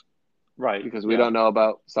 Right. Because we don't know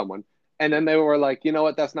about someone. And then they were like, you know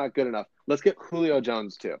what? That's not good enough. Let's get Julio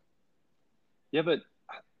Jones too. Yeah, but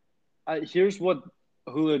here's what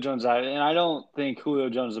Julio Jones – and I don't think Julio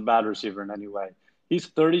Jones is a bad receiver in any way. He's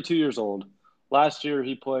 32 years old. Last year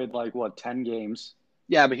he played 10 games.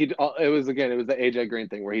 Yeah, but it was the AJ Green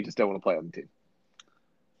thing where he just didn't want to play on the team.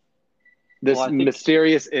 This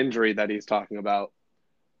mysterious injury that he's talking about.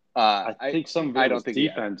 I think some of it was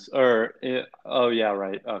defense. Oh, yeah,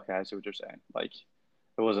 right. Okay, I see what you're saying.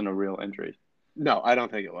 It wasn't a real injury. No, I don't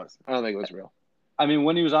think it was. I don't think it was real. I mean,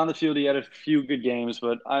 when he was on the field, he had a few good games,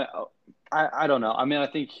 but I don't know. I mean, I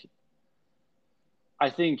think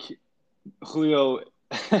Julio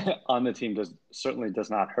on the team certainly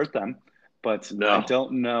does not hurt them, but no. I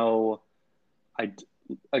don't know.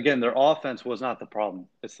 again, their offense was not the problem.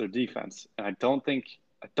 It's their defense, and I don't think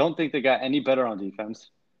they got any better on defense,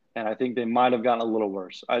 and I think they might have gotten a little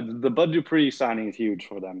worse. The Bud Dupree signing is huge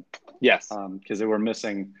for them. Yes, because they were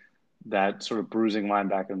missing that sort of bruising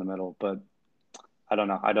linebacker in the middle. But I don't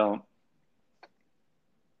know. I don't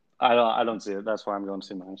see it. That's why I'm going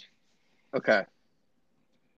C-. Okay.